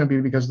usually it's going to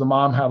be because the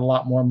mom had a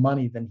lot more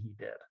money than he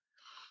did.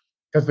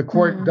 Because the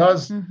court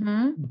does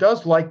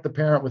like the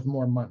parent with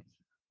more money.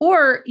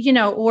 Or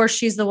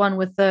she's the one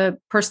with the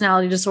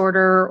personality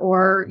disorder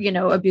or,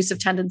 abusive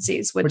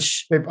tendencies,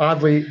 which they've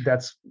oddly,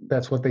 that's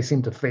what they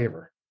seem to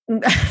favor.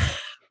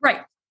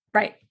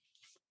 Right.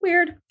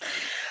 Weird.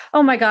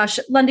 Oh my gosh,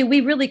 Lundy, we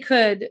really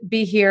could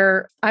be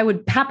here. I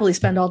would happily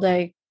spend all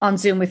day on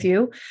Zoom with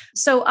you.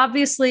 So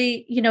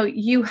obviously,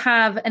 you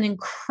have an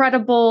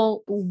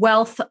incredible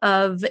wealth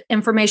of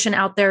information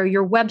out there.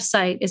 Your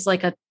website is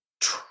like a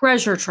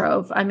treasure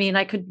trove. I mean,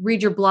 I could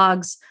read your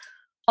blogs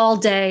all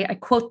day. I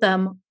quote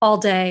them all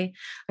day.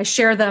 I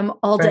share them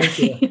all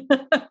day.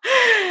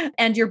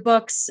 And your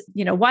books,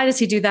 Why Does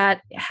He Do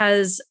That?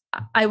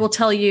 I will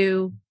tell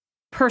you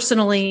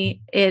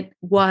personally, it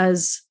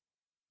was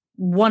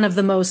one of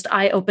the most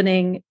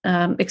eye-opening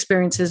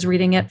experiences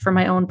reading it from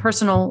my own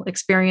personal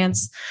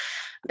experience.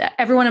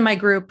 Everyone in my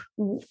group,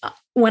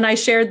 when I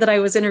shared that I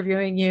was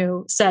interviewing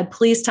you, said,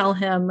 please tell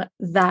him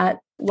that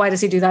Why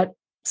Does He Do That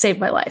saved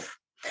my life.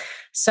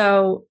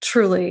 So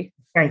truly.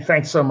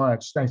 Thanks so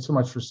much. Thanks so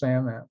much for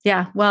saying that.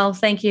 Yeah. Well,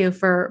 thank you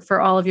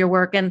for all of your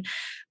work. And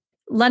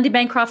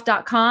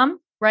LundyBancroft.com,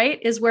 right,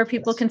 is where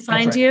people can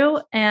find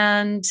you,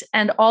 and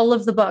all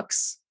of the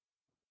books,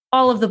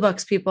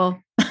 people.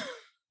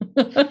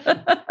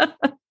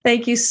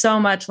 Thank you so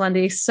much,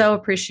 Lundy. So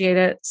appreciate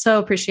it. So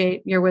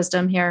appreciate your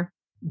wisdom here.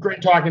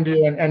 Great talking to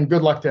you, and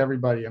good luck to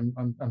everybody.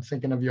 I'm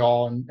thinking of you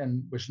all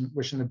and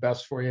wishing the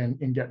best for you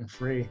in getting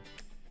free.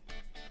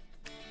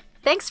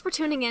 Thanks for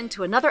tuning in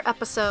to another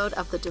episode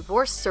of the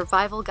Divorce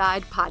Survival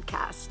Guide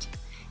podcast.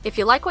 If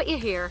you like what you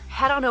hear,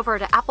 head on over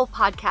to Apple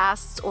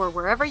Podcasts or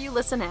wherever you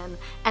listen in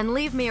and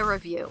leave me a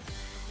review.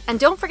 And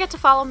don't forget to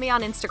follow me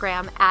on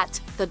Instagram at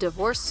the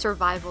Divorce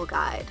Survival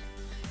Guide.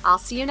 I'll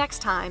see you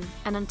next time,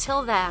 and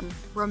until then,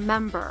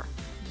 remember,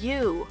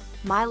 you,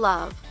 my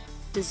love,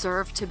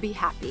 deserve to be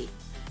happy.